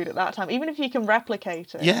serving food at that time, even if you can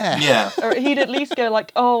replicate it. Yeah. Yeah. Or he'd at least go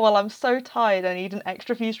like, oh, well, I'm so tired, I need an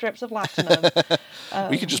extra few strips of latinum.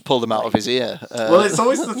 We could just pull them out of his ear. Well, it's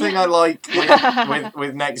always the thing I like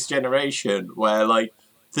with Next Generation, where, like,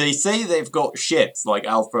 They say they've got shifts, like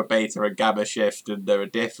Alpha, Beta, and Gamma shift, and there are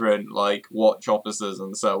different, like, watch officers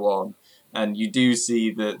and so on. And you do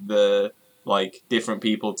see that different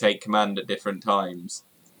people take command at different times.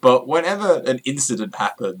 But whenever an incident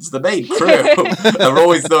happens, the main crew are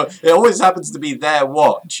always it always happens to be their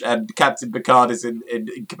watch, and Captain Picard is in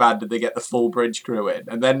command, and they get the full bridge crew in.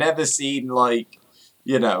 And they're never seen, like,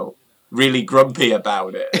 really grumpy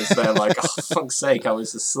about it, as they're like, oh, for fuck's sake, I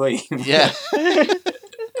was asleep. Yeah.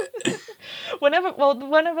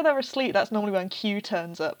 Whenever they're asleep, that's normally when Q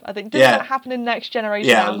turns up. I think didn't that happen in Next Generation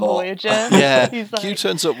Yeah, a and lot. Voyager? Yeah, He's like, Q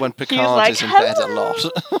turns up when Q's Picard like, is in bed a "Hello."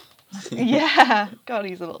 lot. Yeah, God,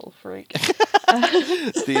 he's a little freak.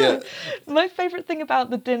 The, My favourite thing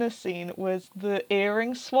about the dinner scene was the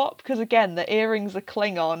earring swap, because again, the earrings are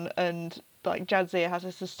Klingon, and like Jadzia has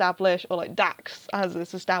this established, or like Dax has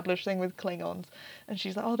this established thing with Klingons, and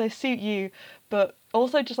she's like, oh, they suit you, but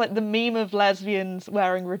also just like the meme of lesbians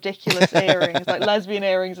wearing ridiculous earrings, like lesbian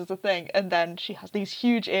earrings is a thing, and then she has these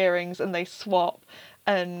huge earrings and they swap.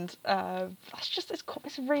 And that's just it's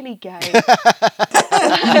really gay.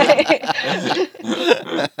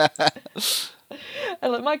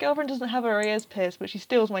 And like, my girlfriend doesn't have her ears pierced, but she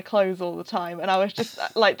steals my clothes all the time. And I was just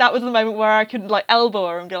like, that was the moment where I could like elbow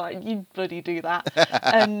her and go like, "You bloody do that,"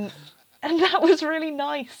 and that was really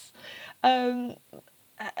nice. And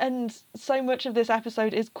so much of this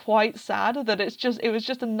episode is quite sad that it was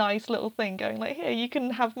just a nice little thing going like, "Here, you can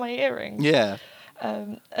have my earrings." yeah.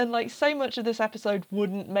 And like so much of this episode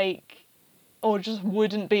wouldn't make, or just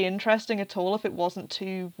wouldn't be interesting at all if it wasn't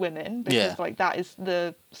two women, because like that is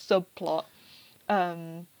the subplot.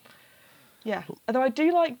 Yeah, although I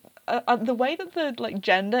do like the way that the like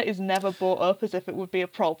gender is never brought up as if it would be a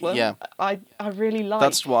problem. Yeah, I really like.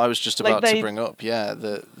 That's what I was just about to bring up. Yeah,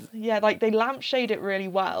 like they lampshade it really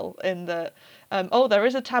well in that. There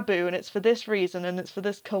is a taboo, and it's for this reason, and it's for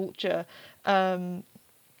this culture.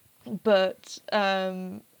 But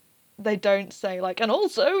they don't say like, and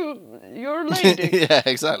also you're a lady. Yeah,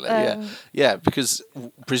 exactly. Yeah, because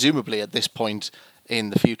presumably at this point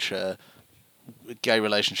in the future, gay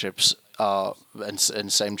relationships are and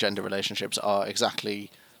same gender relationships are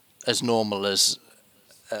exactly as normal as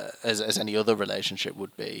any other relationship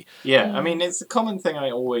would be. Yeah, I mean, it's a common thing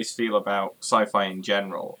I always feel about sci-fi in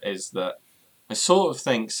general, is that I sort of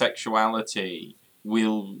think sexuality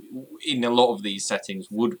will, in a lot of these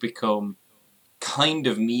settings, would become kind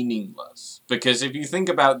of meaningless. Because if you think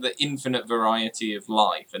about the infinite variety of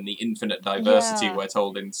life and the infinite diversity we're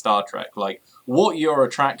told in Star Trek, like, what you're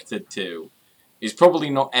attracted to is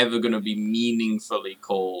probably not ever going to be meaningfully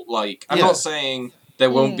called. Like, I'm not saying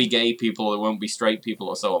there won't be gay people, there won't be straight people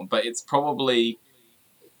or so on, but it's probably...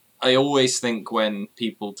 I always think when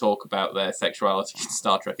people talk about their sexuality in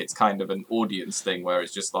Star Trek, it's kind of an audience thing where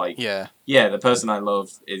it's just like, yeah, the person I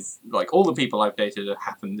love is, like, all the people I've dated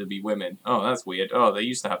happen to be women. Oh, that's weird. Oh, they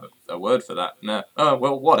used to have a word for that. No. Oh,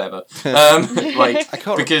 well, whatever.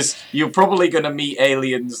 Because you're probably going to meet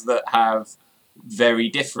aliens that have very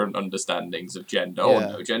different understandings of gender, or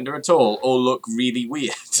no gender at all, or look really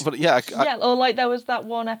weird. But or like there was that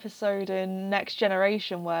one episode in Next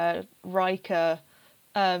Generation where Riker...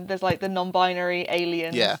 there's like the non-binary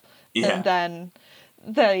aliens, and then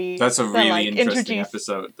that's a really interesting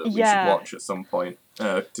episode that we should watch at some point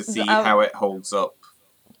to see how it holds up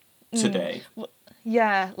today.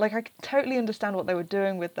 Yeah, like I totally understand what they were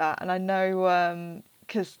doing with that, and I know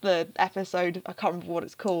because the episode, I can't remember what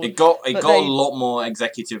it's called. It got a lot more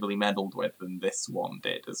executively meddled with than this one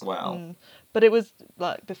did as well. But it was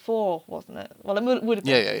like before, wasn't it? Well, it would have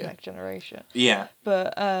been Next Generation. Yeah.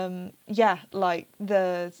 But like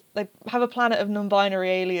they have a planet of non-binary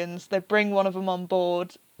aliens. They bring one of them on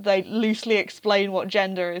board. They loosely explain what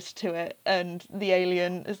gender is to it, and the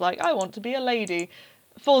alien is like, "I want to be a lady."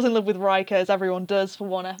 Falls in love with Riker, as everyone does for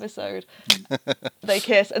one episode. They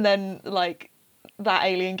kiss, and then like that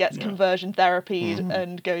alien gets conversion therapied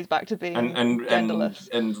and goes back to being genderless.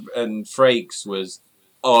 And Frakes was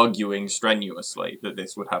arguing strenuously that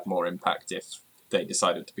this would have more impact if they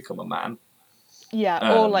decided to become a man.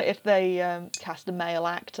 Yeah, or like if they cast a male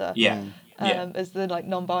actor. As the like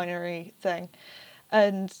non-binary thing,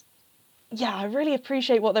 and I really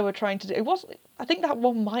appreciate what they were trying to do. I think that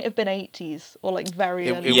one might have been 80s or like very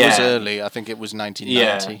early. It was early. I think it was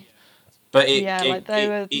 1990. Yeah. But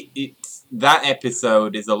that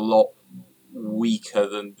episode is a lot weaker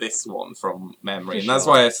than this one from memory, and that's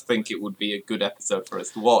why I think it would be a good episode for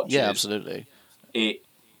us to watch. Yeah, absolutely.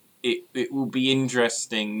 It will be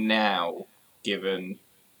interesting now, given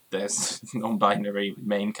there's non-binary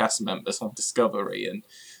main cast members on Discovery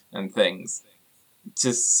and things,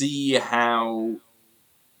 to see how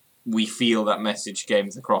we feel that message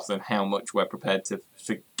games across and how much we're prepared to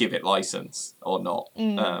give it license or not.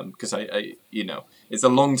 Because I it's a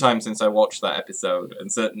long time since I watched that episode,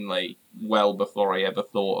 and certainly well before I ever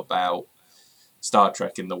thought about Star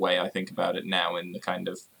Trek in the way I think about it now, in the kind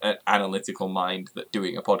of analytical mind that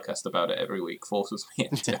doing a podcast about it every week forces me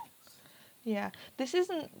into. Yeah, this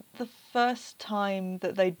isn't the first time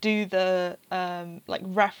that they do the like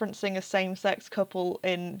referencing a same-sex couple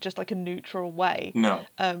in just like a neutral way. No.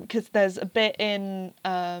 Because there's a bit in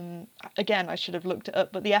again, I should have looked it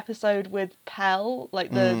up, but the episode with Pell, like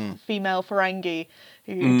the female Ferengi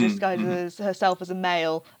who disguises herself as a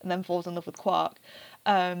male and then falls in love with Quark.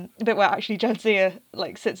 A bit where actually Jadzia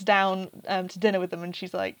like sits down to dinner with them, and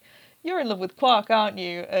she's like, "You're in love with Quark, aren't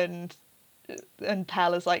you?" And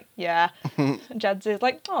Pell is like, "Yeah." And Jadzia's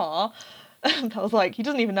like, "Aw." And Pell's like, "He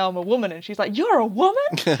doesn't even know I'm a woman." And she's like, "You're a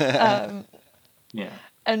woman?" Yeah.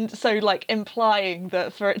 And so, like, implying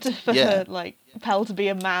that for her, like, Pell to be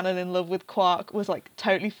a man and in love with Quark was, like,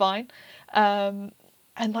 totally fine.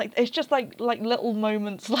 And, like, it's just, like little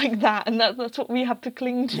moments like that, and that's what we have to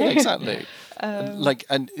cling to. Yeah, exactly.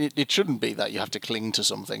 And it shouldn't be that you have to cling to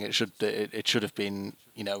something. It should have been,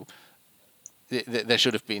 there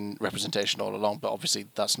should have been representation all along, but obviously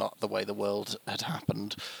that's not the way the world had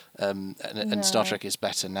happened. And Star Trek is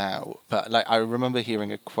better now. But like I remember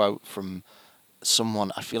hearing a quote from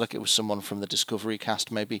someone, I feel like it was someone from the Discovery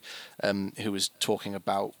cast maybe, who was talking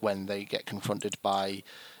about when they get confronted by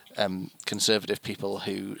conservative people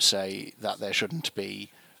who say that there shouldn't be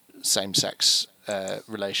same-sex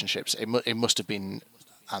relationships. It must have been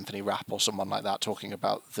Anthony Rapp or someone like that talking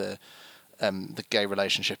about the gay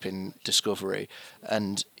relationship in Discovery,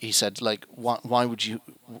 and he said, like, why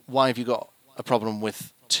have you got a problem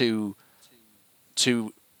with two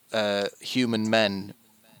human men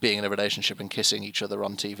being in a relationship and kissing each other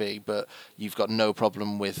on TV, but you've got no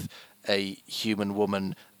problem with a human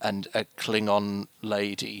woman and a Klingon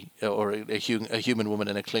lady, or a human woman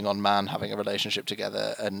and a Klingon man having a relationship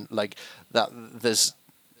together, and like that.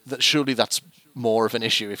 Surely that's more of an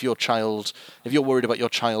issue. If you're worried about your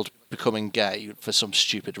child becoming gay for some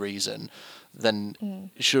stupid reason, then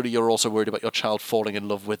surely you're also worried about your child falling in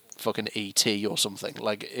love with fucking E.T. or something.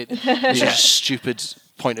 Like it's just a stupid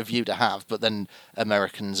point of view to have. But then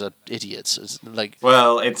Americans are idiots. It's like,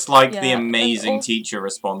 well, it's like the amazing teacher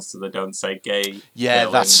response to the "Don't Say Gay."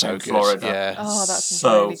 That's so in good. Florida. Yeah, that's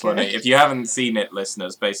so really funny. good. If you haven't seen it,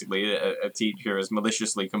 listeners, basically a teacher has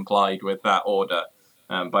maliciously complied with that order.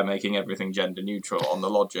 By making everything gender neutral on the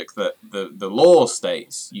logic that the law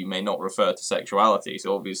states you may not refer to sexuality,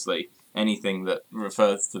 so obviously anything that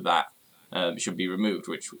refers to that should be removed,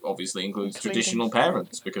 which obviously includes traditional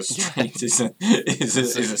parents, because straight is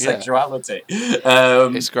a sexuality.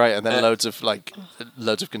 It's great, and then loads of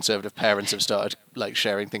conservative parents have started like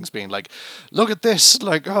sharing things, being like, "Look at this!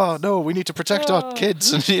 Like, oh no, we need to protect our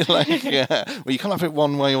kids," and you're like, "Yeah, well, you can't have it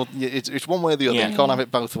one way, or it's one way or the other. You can't have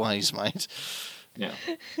it both ways, mate." Yeah.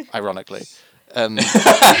 Ironically. I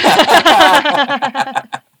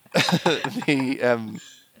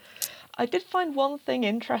did find one thing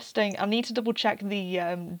interesting. I need to double check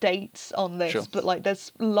the dates on this, Sure. but like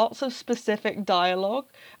there's lots of specific dialogue.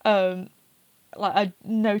 Like I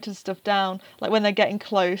noted stuff down, like when they're getting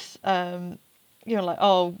close, like,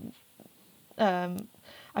 "Oh, I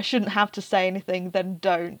shouldn't have to say anything, then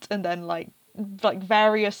don't," and then like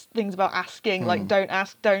various things about asking, like "Don't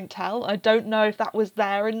ask, don't tell." I don't know if that was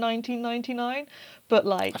there in 1999, but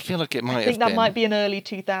like I feel like it might I think have that might be an early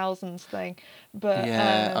 2000s thing. But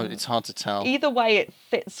it's hard to tell. Either way, it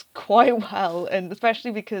fits quite well, and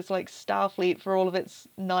especially because like Starfleet, for all of its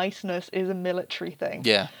niceness, is a military thing.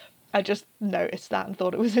 Yeah. I just noticed that and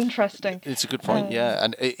thought it was interesting. It's a good point, yeah.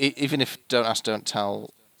 And even if Don't Ask, Don't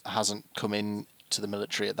Tell hasn't come in to the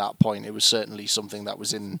military at that point, it was certainly something that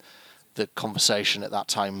was in the conversation at that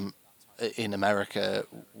time in America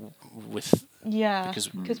with... Yeah,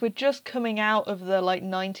 because we're just coming out of the like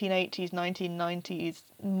 1980s, 1990s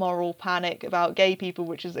moral panic about gay people,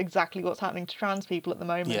 which is exactly what's happening to trans people at the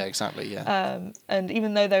moment. Yeah, exactly, yeah. And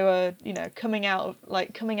even though they were, coming out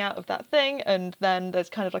of that thing, and then there's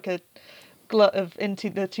kind of like a glut of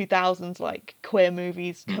into the 2000s like queer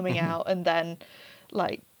movies coming out, and then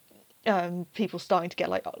like people starting to get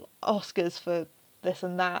like Oscars for this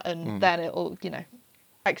and that, and then it all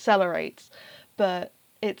accelerates, but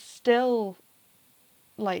it's still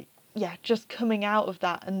like just coming out of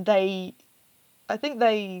that. And I think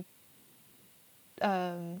they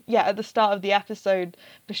at the start of the episode,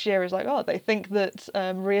 Bashir is like, "Oh, they think that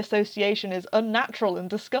reassociation is unnatural and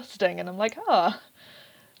disgusting," and I'm like,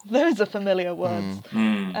 those are familiar words.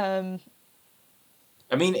 I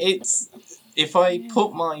mean, if I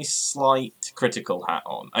put my slight critical hat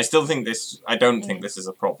on, I still think this. I don't think this is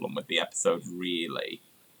a problem with the episode, really.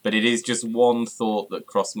 But it is just one thought that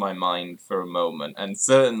crossed my mind for a moment, and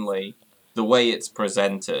certainly the way it's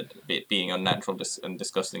presented, it being unnatural and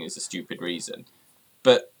disgusting, is a stupid reason.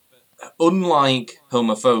 But unlike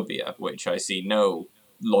homophobia, which I see no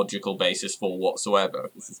logical basis for whatsoever,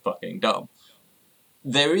 this is fucking dumb,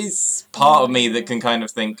 there is part of me that can kind of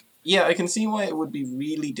think, yeah, I can see why it would be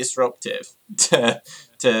really disruptive to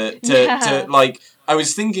like, I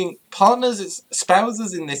was thinking,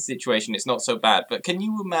 spouses in this situation, it's not so bad, but can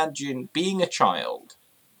you imagine being a child,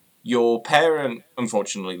 your parent,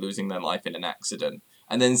 unfortunately, losing their life in an accident,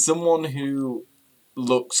 and then someone who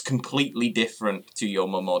looks completely different to your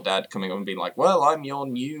mum or dad coming up and being like, well, I'm your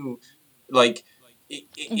new, like, it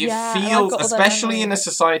feels, especially in a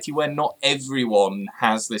society where not everyone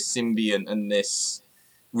has this symbiont and this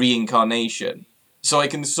reincarnation. So I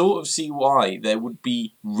can sort of see why there would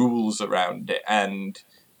be rules around it and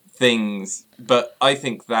things. But I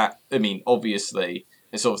think that, I mean, obviously,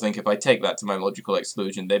 I sort of think if I take that to my logical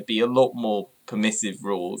exclusion, there'd be a lot more permissive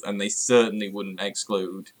rules, and they certainly wouldn't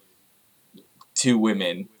exclude two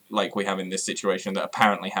women like we have in this situation that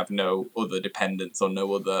apparently have no other dependents or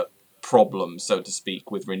no other problems, so to speak,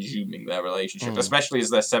 with resuming their relationship, especially as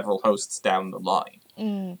there's several hosts down the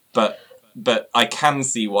line. But I can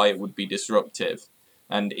see why it would be disruptive,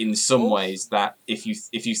 and in some ways that if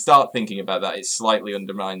you start thinking about that, it slightly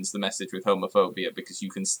undermines the message with homophobia, because you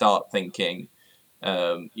can start thinking,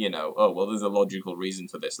 oh well, there's a logical reason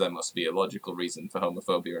for this. There must be a logical reason for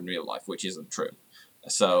homophobia in real life, which isn't true.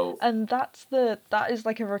 So, and that is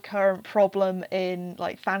like a recurrent problem in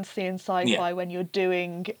like fantasy and sci-fi when you're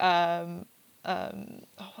doing what's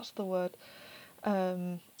the word,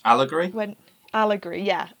 allegory. Allegory,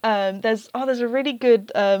 yeah. There's a really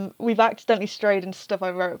good. We've accidentally strayed into stuff I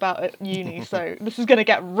wrote about at uni, so this is going to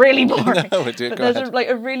get really boring. No, but there's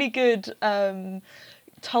a really good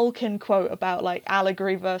Tolkien quote about like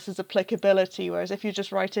allegory versus applicability. Whereas if you're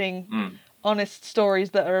just writing honest stories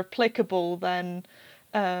that are applicable, then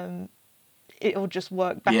it'll just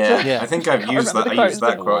work better. Yeah. I think I've used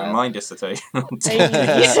that quote in my dissemination.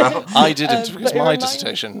 I didn't, because my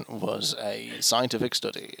dissertation was a scientific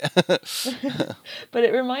study. But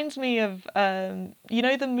it reminds me of,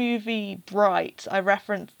 the movie Bright. I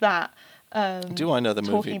referenced that. Do I know the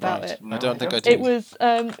movie Bright? No, I don't think I do. It was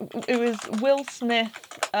Will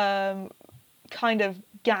Smith, kind of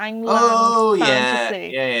gangland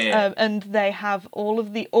fantasy. Yeah. And they have all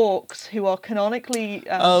of the orcs who are canonically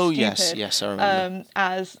stupid, yes, I remember.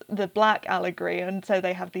 as the black allegory, and so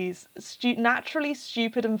they have these naturally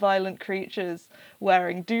stupid and violent creatures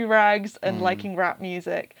wearing do-rags and liking rap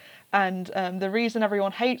music. And the reason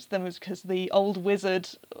everyone hates them is because the old wizard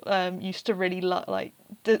used to really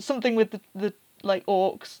did something with the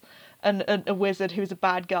orcs, and a wizard who's a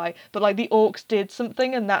bad guy, but like the orcs did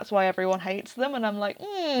something, and that's why everyone hates them. And I'm like,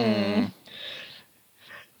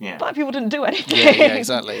 black people didn't do anything. Yeah,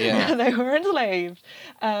 exactly. Yeah, they were enslaved,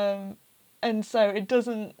 and so it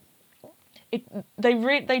doesn't. They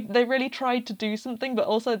really tried to do something, but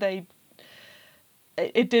also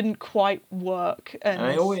it didn't quite work. And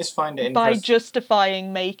I always find it by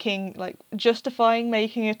justifying making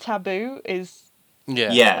a taboo is.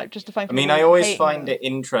 Yeah. I mean, I always find it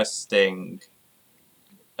interesting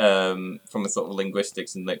from a sort of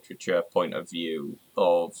linguistics and literature point of view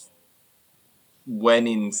of when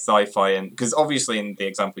in sci-fi, and because obviously in the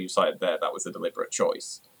example you cited there, that was a deliberate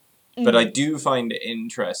choice. But I do find it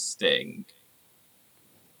interesting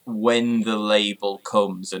when the label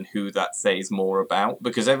comes and who that says more about,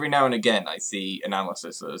 because every now and again I see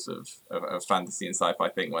analyses of fantasy and sci-fi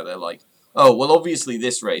thing where they're like, oh, well, obviously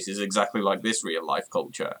this race is exactly like this real-life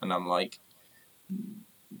culture. And I'm like,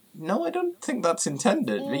 no, I don't think that's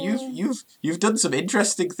intended. You've done some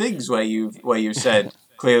interesting things where you've said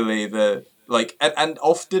clearly and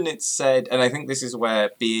often it's said, and I think this is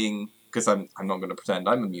where because I'm not going to pretend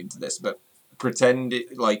I'm immune to this, but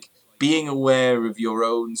being aware of your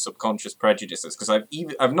own subconscious prejudices, because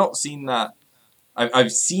I've not seen that.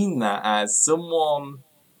 I've seen that as someone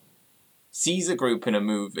sees a group in a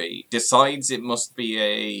movie, decides it must be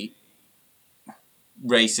a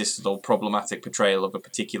racist or problematic portrayal of a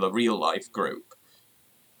particular real-life group,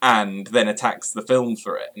 and then attacks the film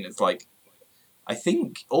for it. And it's like, I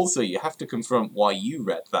think also you have to confront why you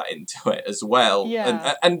read that into it as well.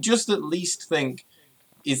 Yeah. And just at least think,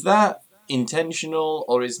 is that intentional,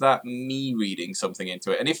 or is that me reading something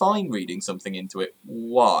into it? And if I'm reading something into it,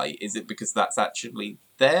 why? Is it because that's actually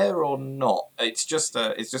there or not? It's just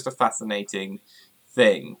a fascinating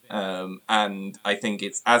thing, and I think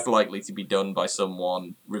it's as likely to be done by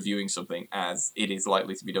someone reviewing something as it is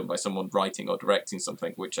likely to be done by someone writing or directing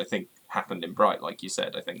something, which I think happened in Bright, like you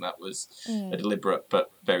said. I think that was a deliberate but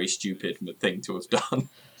very stupid thing to have done.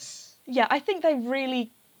 Yeah, I think they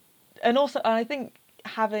really, and also I think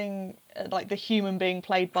having like the human being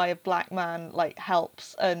played by a black man like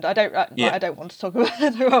helps. And I don't want to talk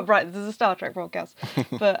about Bright. This is a Star Trek podcast,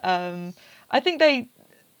 but I think they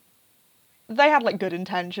had like good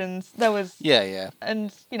intentions. There was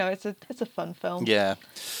and it's a fun film. Yeah,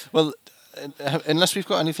 well, unless we've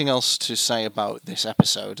got anything else to say about this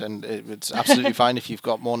episode, and it's absolutely fine if you've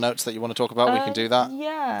got more notes that you want to talk about, we can do that.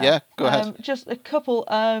 Yeah, go ahead. Just a couple.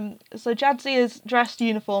 So Jadzia's dressed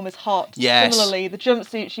uniform is hot. Yes. Similarly, the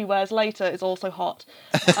jumpsuit she wears later is also hot.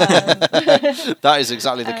 That is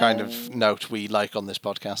exactly the kind of note we like on this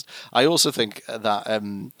podcast. I also think that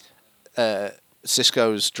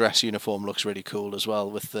Sisko's dress uniform looks really cool as well.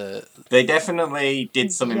 With the They definitely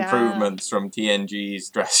did some improvements from TNG's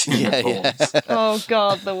dress uniforms. Yeah. Oh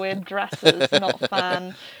god, the weird dresses. Not a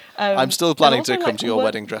fan. I'm still planning to also, come like, to your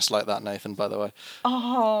wedding dressed like that, Nathan, by the way.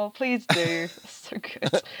 Oh, please do. So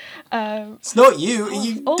good. It's not you.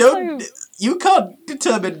 You also- don't. You can't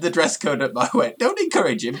determine the dress code at my wedding. Don't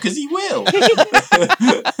encourage him because he will.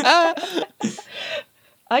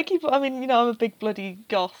 I'm a big bloody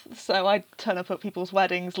goth, so I turn up at people's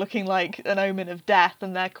weddings looking like an omen of death,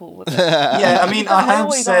 and they're cool with it. Yeah, I mean, I have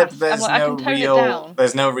always said ask. there's I'm like, I no can tone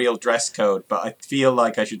it down. real dress code, but I feel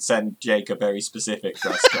like I should send Jake a very specific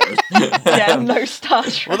dress code. Yeah, no Star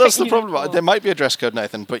Trek. Well, that's the problem. uniform. There might be a dress code,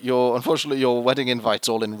 Nathan, but unfortunately your wedding invite's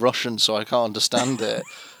all in Russian, so I can't understand it.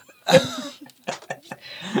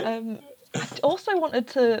 I also wanted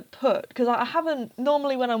to put, because I haven't,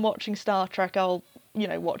 normally when I'm watching Star Trek, I'll,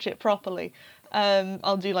 watch it properly.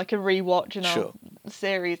 I'll do like a rewatch in Sure. our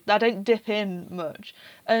series. I don't dip in much.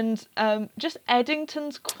 And just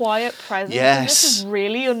Eddington's quiet presence in this is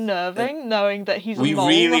really unnerving, knowing that he's a We mole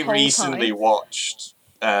really the whole recently time. watched.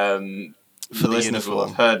 The the listeners will uniform.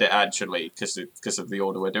 have heard it actually because of the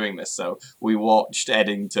order we're doing this. So we watched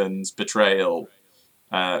Eddington's betrayal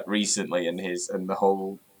recently, and the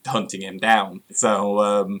whole hunting him down.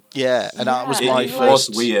 So Yeah, and that was Yeah, my it first.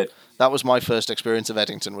 was weird. That was my first experience of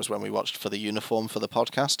Eddington, was when we watched For the Uniform for the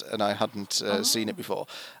podcast, and I hadn't seen it before.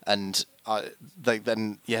 And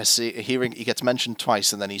hearing he gets mentioned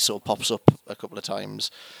twice, and then he sort of pops up a couple of times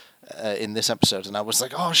in this episode, and I was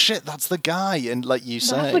like, "Oh shit, that's the guy!" And like you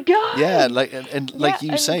say, That's the guy! yeah, like and like Yeah,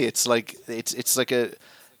 you and- say, it's like it's like a.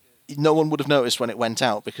 No one would have noticed when it went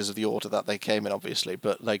out because of the order that they came in, obviously.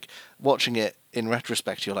 But like watching it in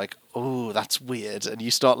retrospect, you're like, "Oh, that's weird," and you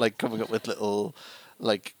start like coming up with little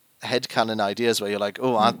like headcanon ideas where you're like,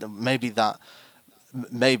 "Oh, maybe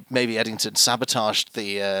Eddington sabotaged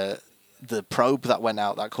the probe that went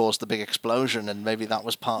out that caused the big explosion, and maybe that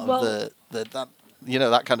was part of the that that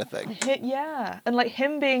kind of thing." Yeah, and like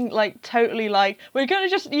him being like totally like,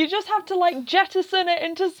 you just have to like jettison it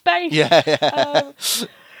into space. Yeah.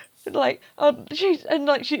 Like, and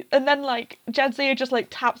then Jadzia just like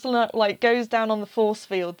taps goes down on the force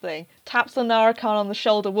field thing, taps Lenara Khan on the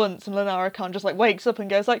shoulder once, and Lenara Khan just like wakes up and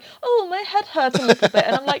goes like, "Oh, my head hurts a little bit,"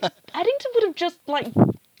 and I'm like, Eddington would have just like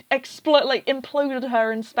imploded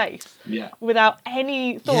her in space. Yeah. Without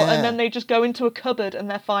any thought, Yeah. and then they just go into a cupboard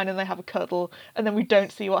and they're fine and they have a cuddle, and then we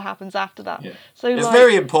don't see what happens after that. Yeah. So It's like,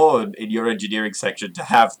 very important in your engineering section to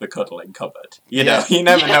have the cuddling cupboard. You know, Yeah. you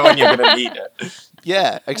never know when you're going to need it.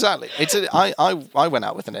 Yeah, exactly. I went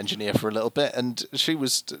out with an engineer for a little bit, and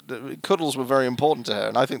cuddles were very important to her,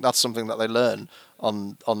 and I think that's something that they learn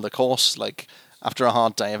on the course. Like after a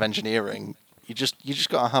hard day of engineering, you just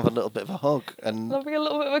got to have a little bit of a hug, and there'll be a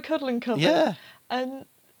little bit of a cuddling cupboard. yeah, And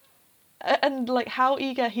like how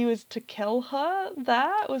eager he was to kill her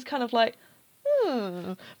there was kind of like,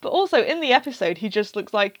 But also in the episode, he just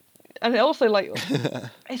looks like, and also like,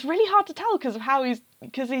 it's really hard to tell because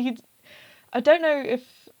I don't know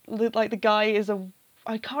if like the guy is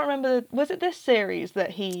I can't remember. Was it this series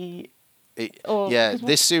that he?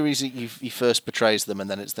 This series he first betrays them, and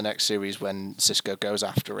then it's the next series when Sisko goes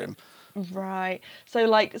after him. Right. So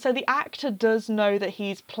the actor does know that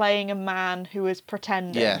he's playing a man who is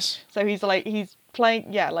pretending. Yes. So he's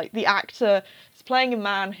playing, the actor is playing a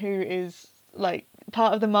man who is like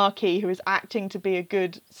part of the Maquis, who is acting to be a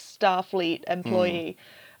good Starfleet employee.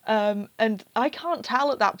 And I can't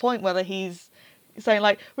tell at that point whether he's saying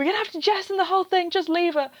like, we're going to have to jettison the whole thing, just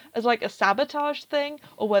leave her, as like a sabotage thing,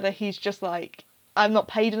 or whether he's just like, I'm not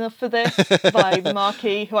paid enough for this by the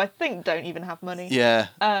Maquis, who I think don't even have money. Yeah.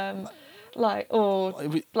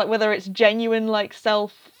 Whether it's genuine like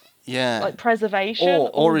self Yeah. like preservation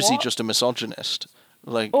or is he what? just a misogynist?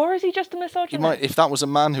 Like, Or is he just a he misogynist? might, if that was a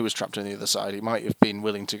man who was trapped on the other side, he might have been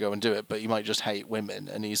willing to go and do it, but he might just hate women,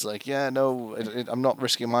 and he's like, yeah, no, I'm not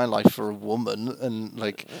risking my life for a woman, and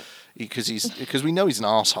like, because we know he's an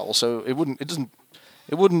arsehole, so it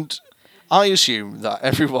wouldn't. I assume that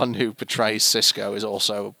everyone who portrays Sisko is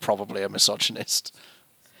also probably a misogynist.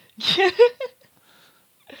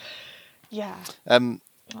 Yeah.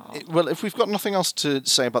 Well, if we've got nothing else to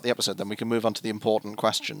say about the episode, then we can move on to the important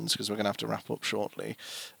questions, because we're going to have to wrap up shortly.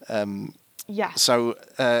 Yeah. So,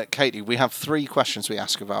 Katie, we have 3 questions we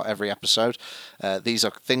ask about every episode. These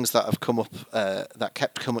are things that have come up, that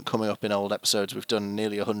kept coming up in old episodes. We've done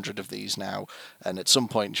nearly 100 of these now, and at some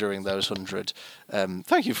point during those 100,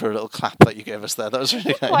 thank you for a little clap that you gave us there. That was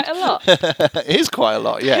really nice. Quite a lot. It is quite a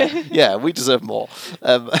lot, yeah. Yeah, we deserve more.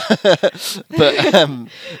 But I've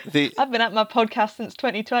been at my podcast since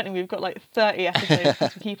 2020. We've got like 30 episodes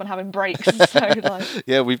because we keep on having breaks. So like,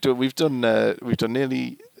 yeah, we've done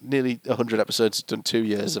nearly 100 episodes, done 2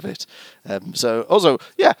 years of it. So also,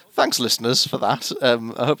 yeah, thanks listeners for that.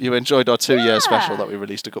 I hope you enjoyed our 2-year special that we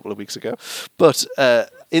released a couple of weeks ago. But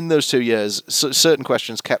in those 2 years, certain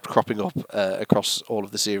questions kept cropping up across all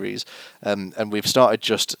of the series, and we've started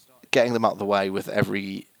just getting them out of the way with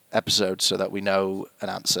every episode so that we know an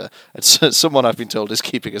answer. And so someone I've been told is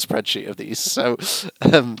keeping a spreadsheet of these. So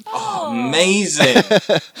amazing!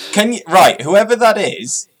 Whoever that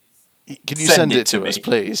is. Can you send it to us,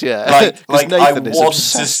 please? Yeah. Like I Nathan is want to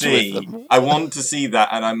obsessed with see. them. I want to see that,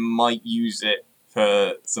 and I might use it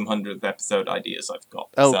for some 100th episode ideas I've got.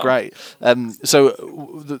 Oh, so. great! So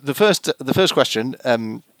the first question,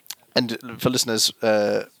 and for listeners,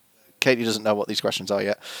 Katie doesn't know what these questions are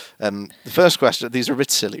yet. The first question, these are a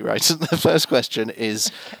bit silly, right? The first question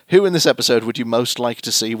is, who in this episode would you most like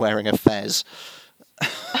to see wearing a fez?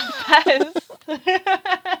 Fez.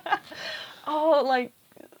 Oh, like.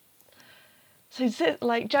 So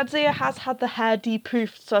like Jadzia has had the hair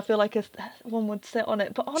depoofed, so I feel like one would sit on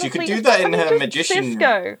it. But honestly, she could do that in her magician.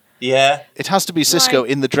 Sisko. Yeah. It has to be Sisko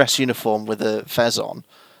Like- in the dress uniform with a fez on.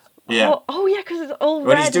 Yeah. Oh yeah, because it's all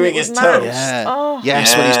When red. he's doing and it his was magic. toast. Yeah. Oh.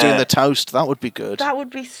 Yes, when he's doing Yeah. the toast, that would be good. That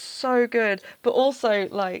would be so good. But also,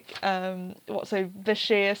 like, so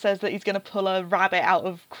Bashir says that he's going to pull a rabbit out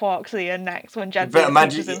of Quark's ear next when Jadzia But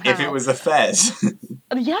imagine teaches him if how. it was a fez.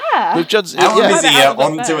 Yeah. With Jud's, Out yeah. of his Rabbit ear out of a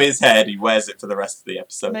onto fez. his head, he wears it for the rest of the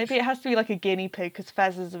episode. Maybe it has to be like a guinea pig because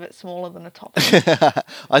Fez is a bit smaller than a top.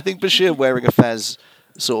 I think Bashir wearing a fez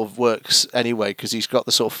sort of works anyway because he's got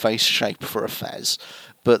the sort of face shape for a fez.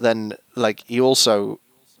 But then, like, he also,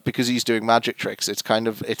 because he's doing magic tricks, it's got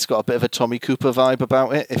a bit of a Tommy Cooper vibe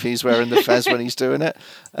about it if he's wearing the fez when he's doing it.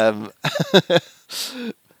 I'm just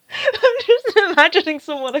imagining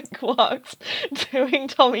someone at Quark's doing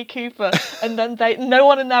Tommy Cooper, and then no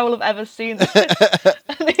one in there will have ever seen it.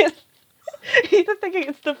 And it's either thinking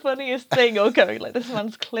it's the funniest thing or going like, this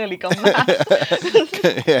man's clearly gone mad.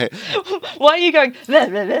 Yeah. Why are you going?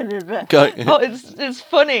 Oh, it's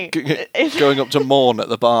funny. It's, Going up to Morn at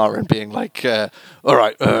the bar and being like, all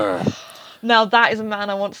right. now that is a man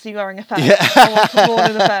I want to see wearing a fez. Yeah. I want to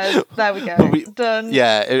mourn in a fez. There we go. Done.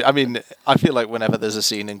 Yeah, I mean, I feel like whenever there's a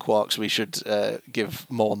scene in Quarks, we should give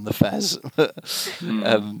Morn the fez.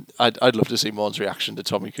 I'd love to see Morn's reaction to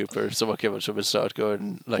Tommy Cooper if someone came up to him and started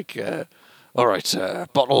going like, all right,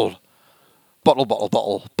 bottle.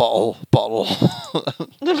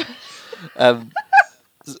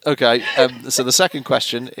 Okay, so the second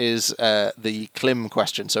question is the Klim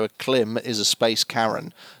question. So a Klim is a space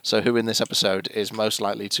Karen. So who in this episode is most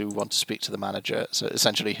likely to want to speak to the manager? So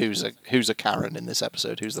essentially, who's a Karen in this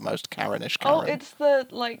episode? Who's the most Karenish Karen? Oh, it's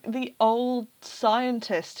the old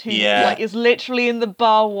scientist who Yeah. like is literally in the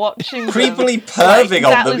bar watching them, Creepily perving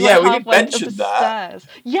on exactly, them. like, Yeah, we didn't halfway up mention the that. stairs.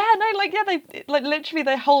 Yeah, no, like they like literally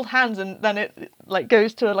they hold hands and then it like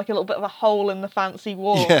goes to like a little bit of a hole in the fancy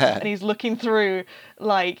wall, Yeah. and he's looking through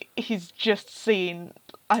like he's just seen,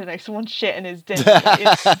 I don't know, someone shit in his dinner.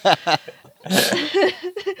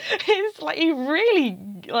 It's like he really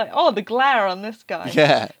like, oh, the glare on this guy.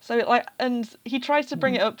 Yeah. So like, and he tries to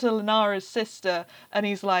bring it up to Lenara's sister, and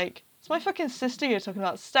he's like, "It's my fucking sister you're talking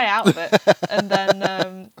about. Stay out of it." And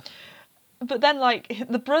then, but then like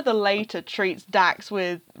the brother later treats Dax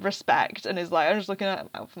with respect and is like, "I'm just looking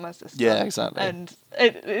out for my sister." Yeah, exactly. And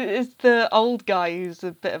it's the old guy who's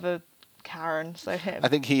a bit of a Karen, so him. I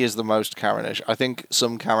think he is the most Karenish. I think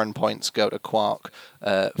some Karen points go to Quark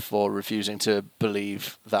for refusing to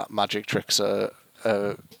believe that magic tricks are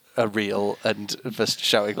a reel and for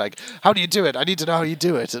showing like, how do you do it? I need to know how you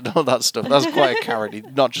do it and all that stuff. That's quite a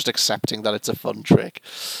Karen, not just accepting that it's a fun trick.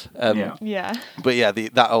 Yeah. Yeah. But yeah,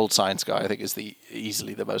 that old science guy I think is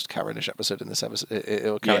easily the most Karenish episode in this episode,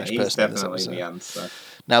 or Karenish He's person in this definitely episode. the answer.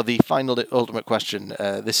 Now, the final ultimate question.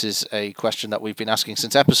 This is a question that we've been asking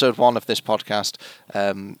since episode 1 of this podcast,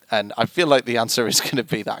 and I feel like the answer is going to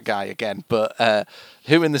be that guy again. But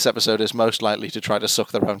who in this episode is most likely to try to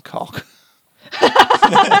suck their own cock?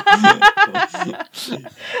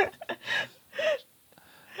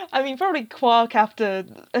 I mean, probably Quark after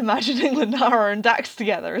imagining Lenara and Dax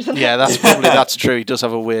together, isn't it? Yeah, that's true. He does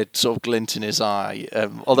have a weird sort of glint in his eye.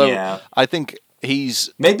 Although Yeah. I think he's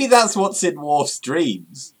Maybe that's what's in Worf's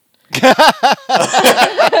dreams. Because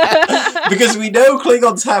we know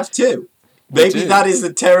Klingons have two. Maybe do. that is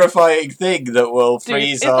the terrifying thing that will Dude,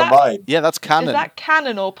 freeze is our that- mind. yeah, that's canon. Is that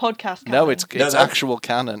canon or podcast canon? No, it's that's- actual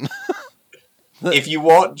canon. If you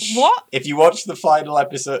watch What? If you watch the final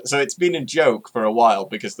episode, so it's been a joke for a while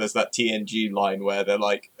because there's that TNG line where they're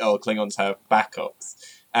like, "Oh, Klingons have backups,"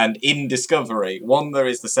 and in Discovery, there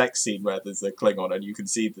is the sex scene where there's a Klingon, and you can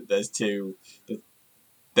see that there's two.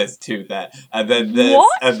 There's two there, and then there's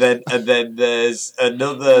What? and then there's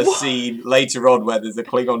another scene later on where there's a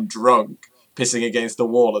Klingon drunk pissing against the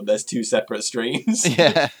wall, and there's two separate streams.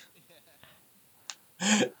 Yeah.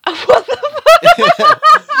 What the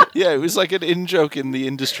Yeah, it was like an in-joke in the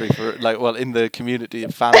industry for in the community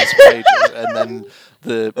of fans pages, and then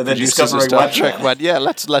the And then producers of Discovery Star went Trek there. went, yeah,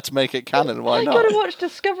 let's make it canon. Why I not? gotta watch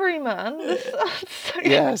Discovery, man. This sounds so...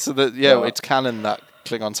 Yeah, so that Yeah. it's canon that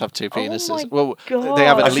Klingons have two penises. my Well, God. they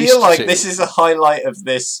have at I least feel like two. this is a highlight of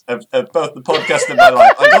both the podcast and my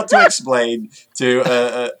life. I got to explain to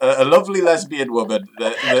a lovely lesbian woman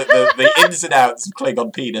the ins and outs of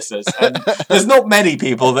Klingon penises, and there's not many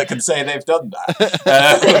people that can say they've done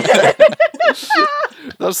that.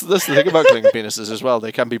 That's the thing about Klingon penises as well.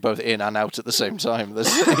 They can be both in and out at the same time.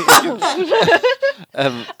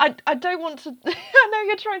 I don't want to... I know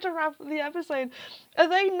you're trying to wrap up the episode. Are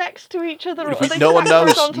they next to each other? Or are they No one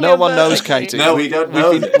knows. horizontally No or one knows, vertically? Katie. No, we don't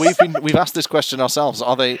know this. We've asked this question ourselves.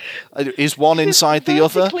 Are they? Is one inside the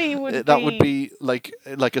other? vertically would That would be- be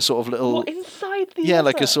like a sort of little. What, inside the Yeah, other?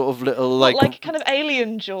 like a sort of little What, like. like kind of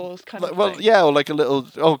alien jaws kind of Well, thing? yeah, or like a little.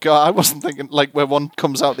 Oh god, I wasn't thinking like where one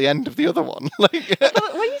comes out the end of the other one. Like,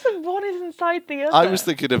 But when you said one is inside the other... I was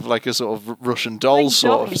thinking of like a sort of Russian doll Like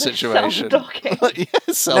sort docking, of situation. self-docking. Yeah,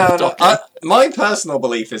 No, self-docking. my personal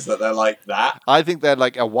belief is that they're like that. I think they're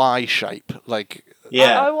like a Y shape, like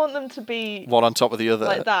Yeah. I want them to be one on top of the other.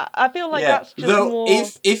 like that. I feel like yeah. that's just Though more...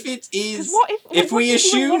 if it 'Cause is, what if we what if one of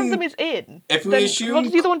assume, them is in? if we then assume- what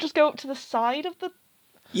does the other one just go up to the side of the?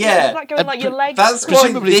 yeah, Does that go in And like your legs? that's through? why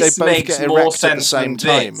Presumably this they both makes get more erect at the sense same than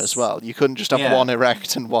time this. as well. You couldn't just have Yeah. one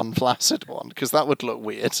erect and one flaccid one, because that would look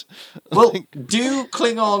weird. Well, Like, do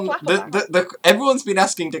Klingon... everyone's been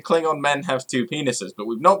asking, do Klingon men have two penises? But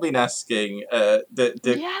we've not been asking, the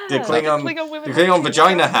Klingon... women The Klingon have two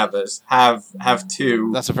vagina penises. havers have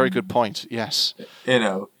two, that's a very good point. Yes. you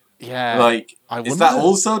know, Yeah. like, I is that wonder-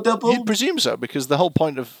 also double? You'd presume so, because the whole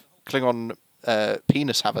point of Klingon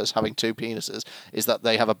penis havers having two penises is that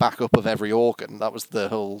they have a backup of every organ. That was the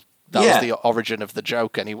whole. That Yeah. was the origin of the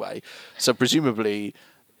joke, anyway. So presumably,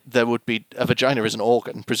 there would be a vagina is an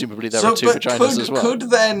organ. Presumably, there are two but vaginas as well.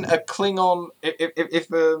 could then a Klingon,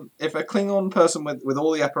 if a Klingon person with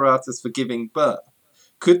all the apparatus for giving birth,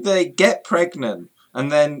 could they get pregnant and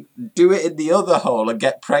then do it in the other hole and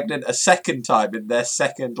get pregnant a second time in their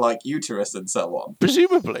second uterus and so on?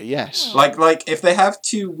 Presumably, yes. Like if they have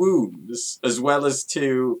two wombs as well as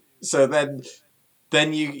two, so then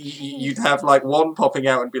you'd have one popping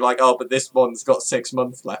out and be like, oh, but this one's got 6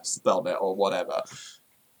 months left on it or whatever.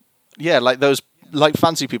 Yeah, like those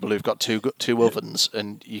fancy people who've got two ovens,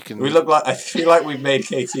 and you can. I feel like we've made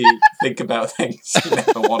Katie think about things she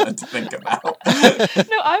never wanted to think about.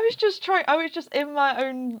 No, I was just in my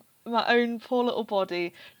own poor little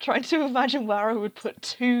body trying to imagine where I would put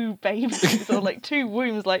two babies or two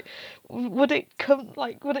wombs. Like, would it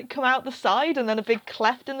come out the side and then a big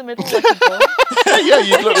cleft in the middle like a bum? Yeah,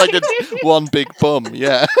 you'd look like one big bum.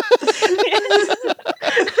 Yeah.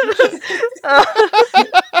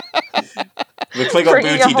 The Klingon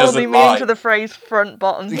Bringing a booty whole new doesn't meaning lie. to the phrase front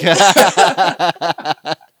bottom.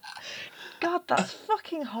 God, that's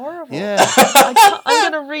fucking horrible. Yeah.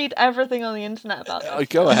 I'm gonna read everything on the internet about this.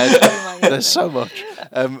 Go ahead. Oh my There's so much.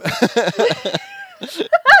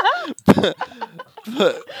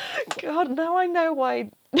 God, now I know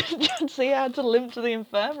why Jadzia had to limp to the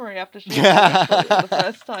infirmary after she was for the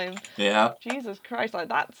first time. Yeah. Jesus Christ,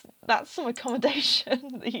 that's some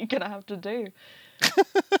accommodation that you're gonna have to do.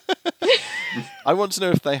 I want to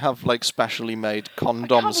know if they have like specially made can't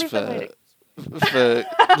condoms believe they made it. for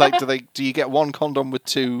like do you get one condom with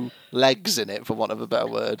two legs in it, for want of a better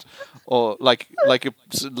word, or like like a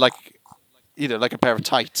pair of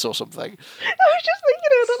tights or something? I was just thinking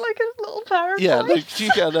it was like a little pair of Yeah, tights. like do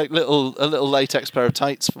you get like a little latex pair of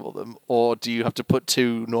tights for them, or do you have to put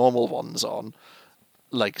two normal ones on,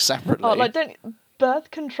 like separately? Oh, like don't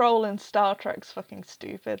birth control in Star Trek's fucking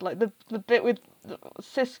stupid. Like the bit with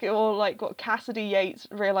Sisko, or like what, Cassidy Yates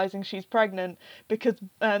realizing she's pregnant because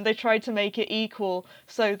they tried to make it equal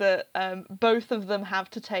so that both of them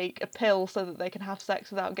have to take a pill so that they can have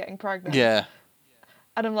sex without getting pregnant. Yeah,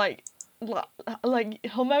 And I'm like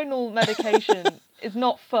hormonal medication is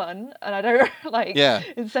not fun, and I don't like. Yeah.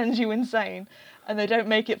 It sends you insane, and they don't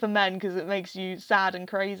make it for men because it makes you sad and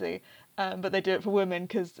crazy. But they do it for women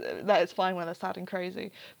because that is fine when they're sad and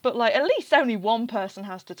crazy. But like, at least only one person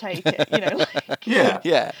has to take it, you know. Like, Yeah.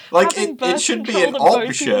 yeah. Like, having it birth should be control an that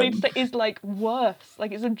both people need option. to take is like worse.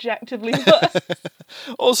 Like, it's objectively worse.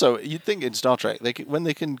 Also, you'd think in Star Trek, when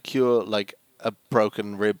they can cure like a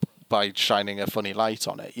broken rib by shining a funny light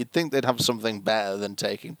on it, you'd think they'd have something better than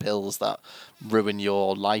taking pills that ruin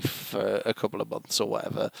your life for a couple of months or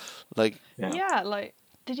whatever. Like, Yeah, like,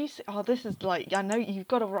 did you see? Oh, this is like, I know you've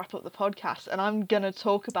got to wrap up the podcast, and I'm gonna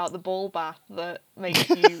talk about the ball bath that makes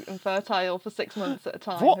you infertile for 6 months at a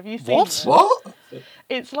time. What? Have you seen What? this? What?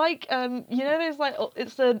 It's like, you know, there's like,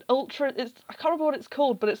 it's an ultra. I can't remember what it's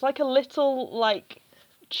called, but it's like a little like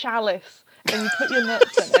chalice, and you put your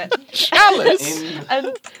nuts in it. chalice.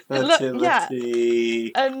 And yeah,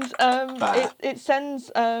 Fertility. and Bath. it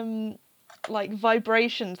sends like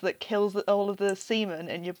vibrations that kills all of the semen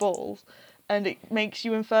in your balls, and it makes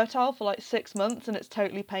you infertile for like 6 months, and it's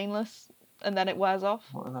totally painless, and then it wears off.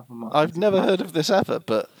 I've never heard of this ever,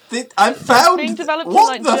 but I found. Being developed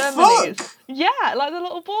What in the like Germany. fuck? Yeah, like the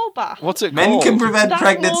little ball bath. what's it Men called? can prevent That's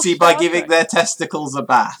pregnancy more by Star giving Trek. their testicles a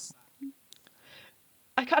bath.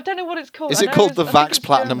 I don't know what it's called. Is I it know called the I think Vax it's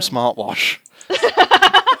Platinum German. Smartwash?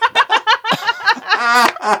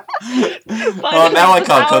 Oh, now I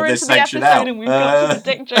can't cut this section out. And we've got to the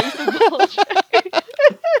dick jokes and bullshit.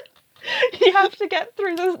 You have to get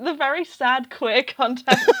through the very sad queer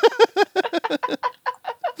content.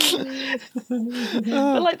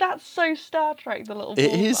 But like, that's so Star Trek, the little ball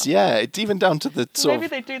It is, bath. yeah. It's even down to the sort Maybe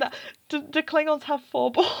of... they do that. Do Klingons have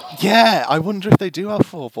 4 balls? Yeah, I wonder if they do have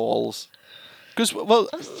 4 balls. Because, well,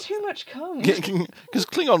 That's too much cum. because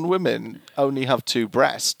Klingon women only have 2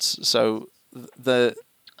 breasts, so the...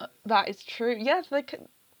 That is true. Yes, they can.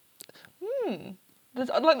 There's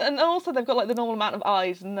like, and also they've got like the normal amount of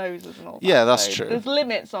eyes and noses and all that. Yeah, that's so true. There's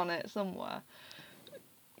limits on it somewhere.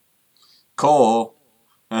 Core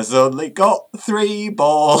has only got 3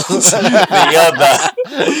 balls. The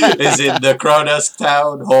other is in the Kronos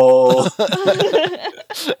Town Hall.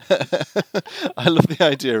 I love the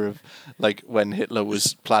idea of, like, when Hitler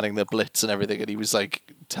was planning the Blitz and everything, and he was, like,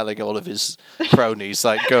 telling all of his cronies,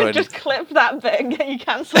 like, go and... Just clip that bit and get you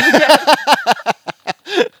cancelled again.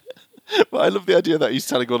 But I love the idea that he's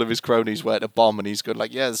telling all of his cronies where to bomb, and he's going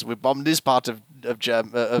like, "Yes, we bombed this part of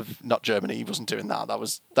not Germany." He wasn't doing that.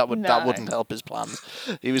 That wouldn't help his plans.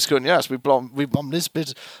 He was going, "Yes, we bombed this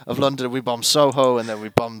bit of London. We bombed Soho, and then we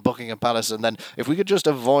bombed Buckingham Palace, and then if we could just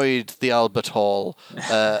avoid the Albert Hall,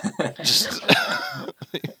 just."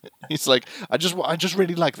 He's like, I just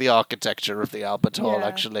really like the architecture of the Albert Hall, Yeah.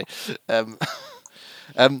 actually.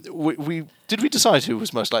 We did we decide who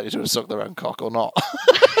was most likely to have sucked their own cock or not?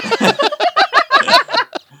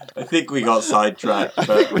 I think we got sidetracked, but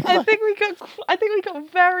I think we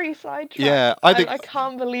got very sidetracked. Yeah, I think- I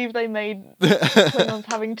can't believe they made Klingons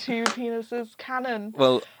having 2 penises canon.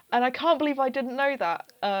 Well, And I can't believe I didn't know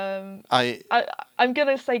that. I I'm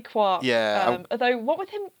gonna say Quark. Yeah, Although what with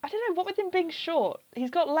him, I don't know. What with him being short, he's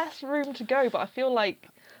got less room to go. But I feel like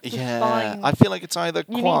the spine. I feel like it's either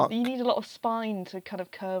Quark. You need a lot of spine to kind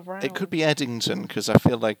of curve around. It could be Eddington, because I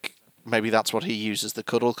feel like maybe that's what he uses the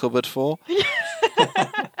cuddle cupboard for.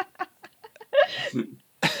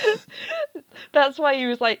 That's why he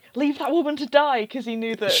was like, leave that woman to die, because he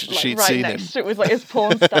knew that like, She'd right seen next him. to it was like his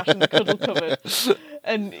porn stash in the cuddle cupboard.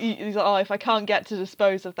 And he's like, oh, if I can't get to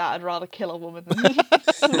dispose of that, I'd rather kill a woman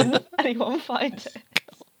than anyone find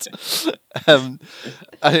it.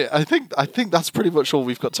 I think that's pretty much all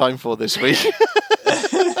we've got time for this week.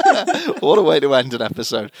 What a way to end an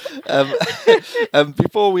episode.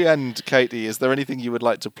 Before we end, Katie, is there anything you would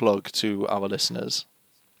like to plug to our listeners?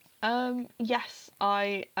 Yes,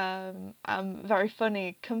 I am very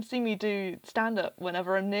funny. Come see me do stand-up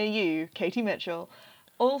whenever I'm near you, Katie Mitchell.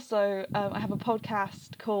 Also, I have a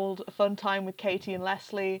podcast called A Fun Time with Katie and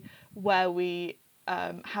Leslie, where we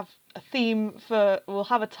have a theme for. We'll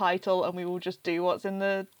have a title, and we will just do what's in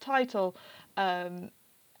the title. And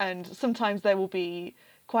sometimes there will be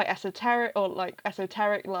quite esoteric, like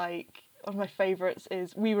one of my favourites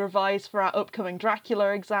is we revise for our upcoming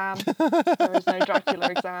Dracula exam. There is no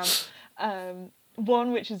Dracula exam.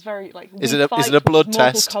 One which is very like. Is it a blood Mortal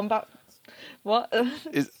test? Kombat. What?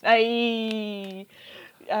 Is... A.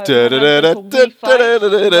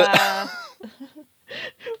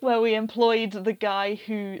 Where we employed the guy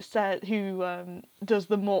who says Mortal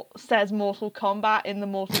Kombat in the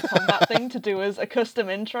Mortal Kombat thing to do as a custom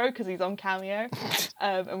intro because he's on Cameo,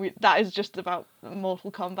 and that is just about Mortal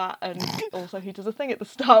Kombat, and also he does a thing at the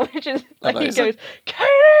start which is like he goes Katie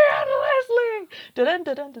and Leslie, dun,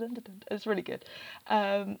 dun, dun, dun, dun, dun. It's really good,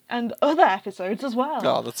 and other episodes as well.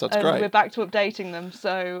 Oh, that sounds great. We're back to updating them.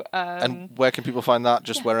 So and where can people find that?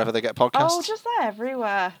 Just wherever they get podcasts. Oh, just there,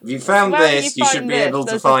 everywhere. If you found this, you should be able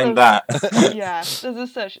to find that. Yeah,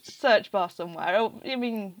 there's a search bar somewhere. I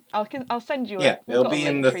mean, I'll send you. It'll be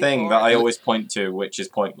in the thing that I always point to, which is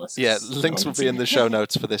pointless. Yeah, links will be in the show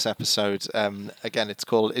notes for this episode. Again,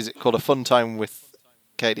 is it called A Fun Time with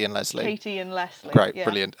Katie and Leslie? Katie and Leslie. Great, yeah.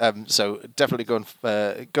 Brilliant. So definitely go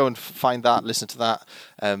and find that. Listen to that.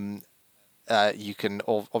 You can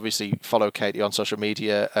obviously follow Katie on social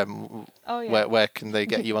media. Where can they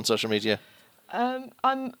get you on social media?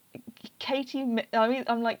 I'm Katie.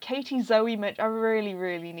 I'm like Katie Zoe Mitch. I really,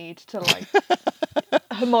 really need to like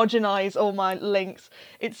homogenize all my links.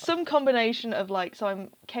 It's some combination of like. So I'm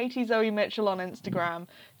Katie Zoe Mitchell on Instagram,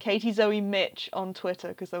 Katie Zoe Mitch on Twitter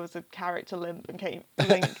because there was a character limit,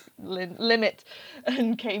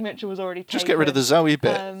 and Katie Mitchell was already taken. Just get rid of the Zoe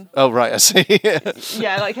bit. Oh right, I see.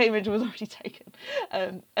 Yeah, like Katie Mitchell was already taken,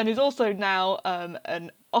 and is also now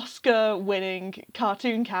an Oscar-winning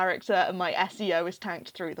cartoon character, and my SEO is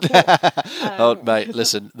tanked through the floor. Oh, mate,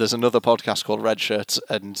 listen, there's another podcast called Red Shirts,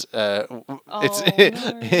 and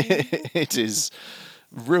it is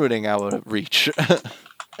ruining our reach.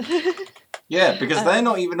 Yeah, because they're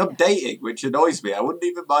not even updating, which annoys me. I wouldn't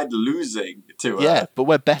even mind losing to her. Yeah, but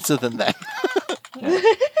we're better than them.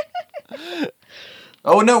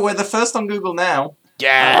 Oh no, we're the first on Google now.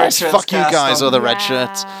 Yes, fuck you guys, other Red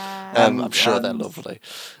Shirts. I'm sure they're lovely.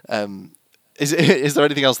 Is there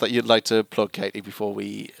anything else that you'd like to plug, Katie, before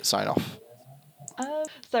we sign off?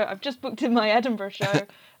 So I've just booked in my Edinburgh show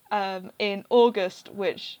in August,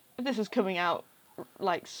 which this is coming out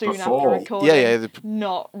like soon after recording. Yeah.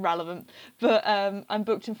 Not relevant. But I'm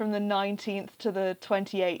booked in from the 19th to the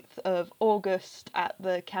 28th of August at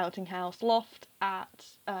the Counting House Loft at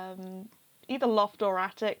either Loft or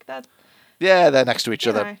Attic. They're next to each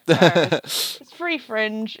other. It's free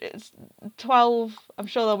fringe. It's 12. I'm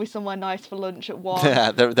sure there'll be somewhere nice for lunch at 1.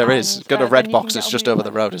 Yeah, there is. Got a red box that's just over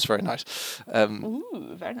the road. It's very nice.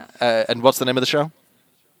 Ooh, very nice. And what's the name of the show?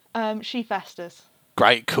 She Festers.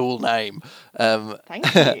 Great, cool name.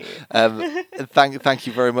 Thank you. Thank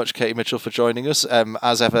you very much, Katie Mitchell, for joining us.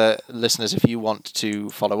 As ever, listeners, if you want to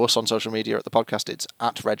follow us on social media at the podcast, it's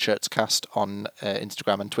at RedShirtsCast on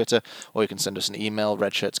Instagram and Twitter, or you can send us an email,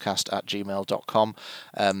 redshirtscast@gmail.com.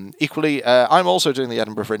 Equally, I'm also doing the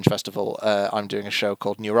Edinburgh Fringe Festival. I'm doing a show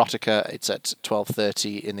called Neurotica. It's at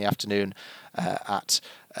 12:30 in the afternoon at...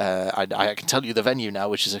 I can tell you the venue now,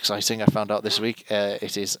 which is exciting. I found out this week.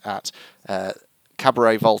 It is at...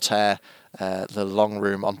 Cabaret Voltaire, the Long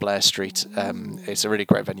Room on Blair Street. It's a really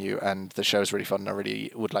great venue, and the show is really fun. I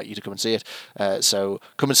really would like you to come and see it. So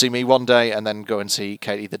come and see me one day, and then go and see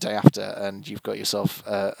Katie the day after, and you've got yourself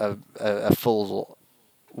a full,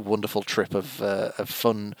 wonderful trip of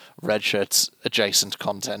fun Red Shirts adjacent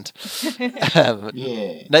content.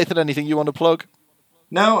 Nathan, anything you want to plug?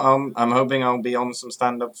 No, I'm hoping I'll be on some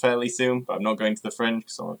stand-up fairly soon, but I'm not going to the Fringe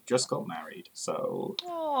because I've just got married, so...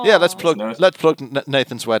 Aww. Yeah, let's plug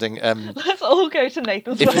Nathan's wedding. Let's all go to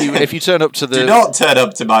Nathan's wedding. If you turn up to the... Do not turn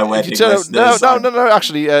up to my wedding, No,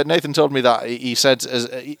 actually, Nathan told me that. He said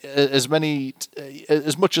as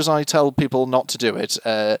much as I tell people not to do it,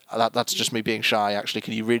 that's just me being shy, actually.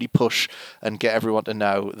 Can you really push and get everyone to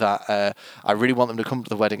know that I really want them to come to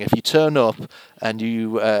the wedding? If you turn up and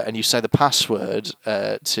you say the password...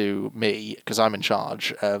 to me, because I'm in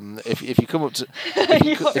charge. If you come up to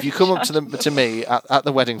to me at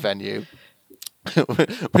the wedding venue,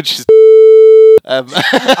 which is I'm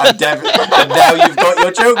and now you've got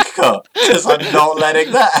your joke cut because I'm not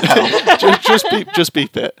letting that out. just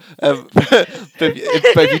beep it. But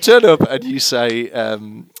if you turn up and you say,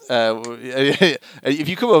 if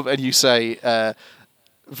you come up and you say.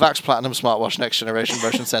 Vax Platinum smartwatch, next generation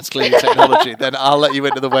motion sense cleaning technology, then I'll let you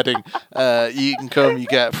into the wedding. You can come, you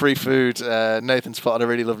get free food. Nathan's put on a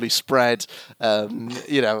really lovely spread. If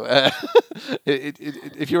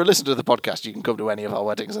you're a listener to the podcast, you can come to any of our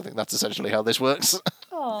weddings. I think that's essentially how this works.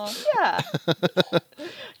 Oh, yeah.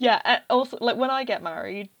 Yeah, and also, like, when I get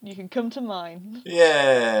married, you can come to mine.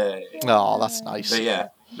 Yay! Oh, that's nice.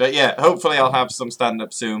 But yeah, hopefully I'll have some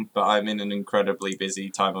stand-up soon, but I'm in an incredibly busy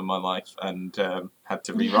time of my life and had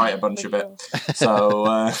to rewrite a bunch of it.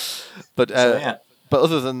 So, But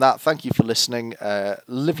other than that, thank you for listening.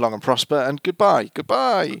 Live long and prosper, and goodbye.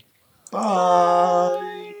 Goodbye. Bye!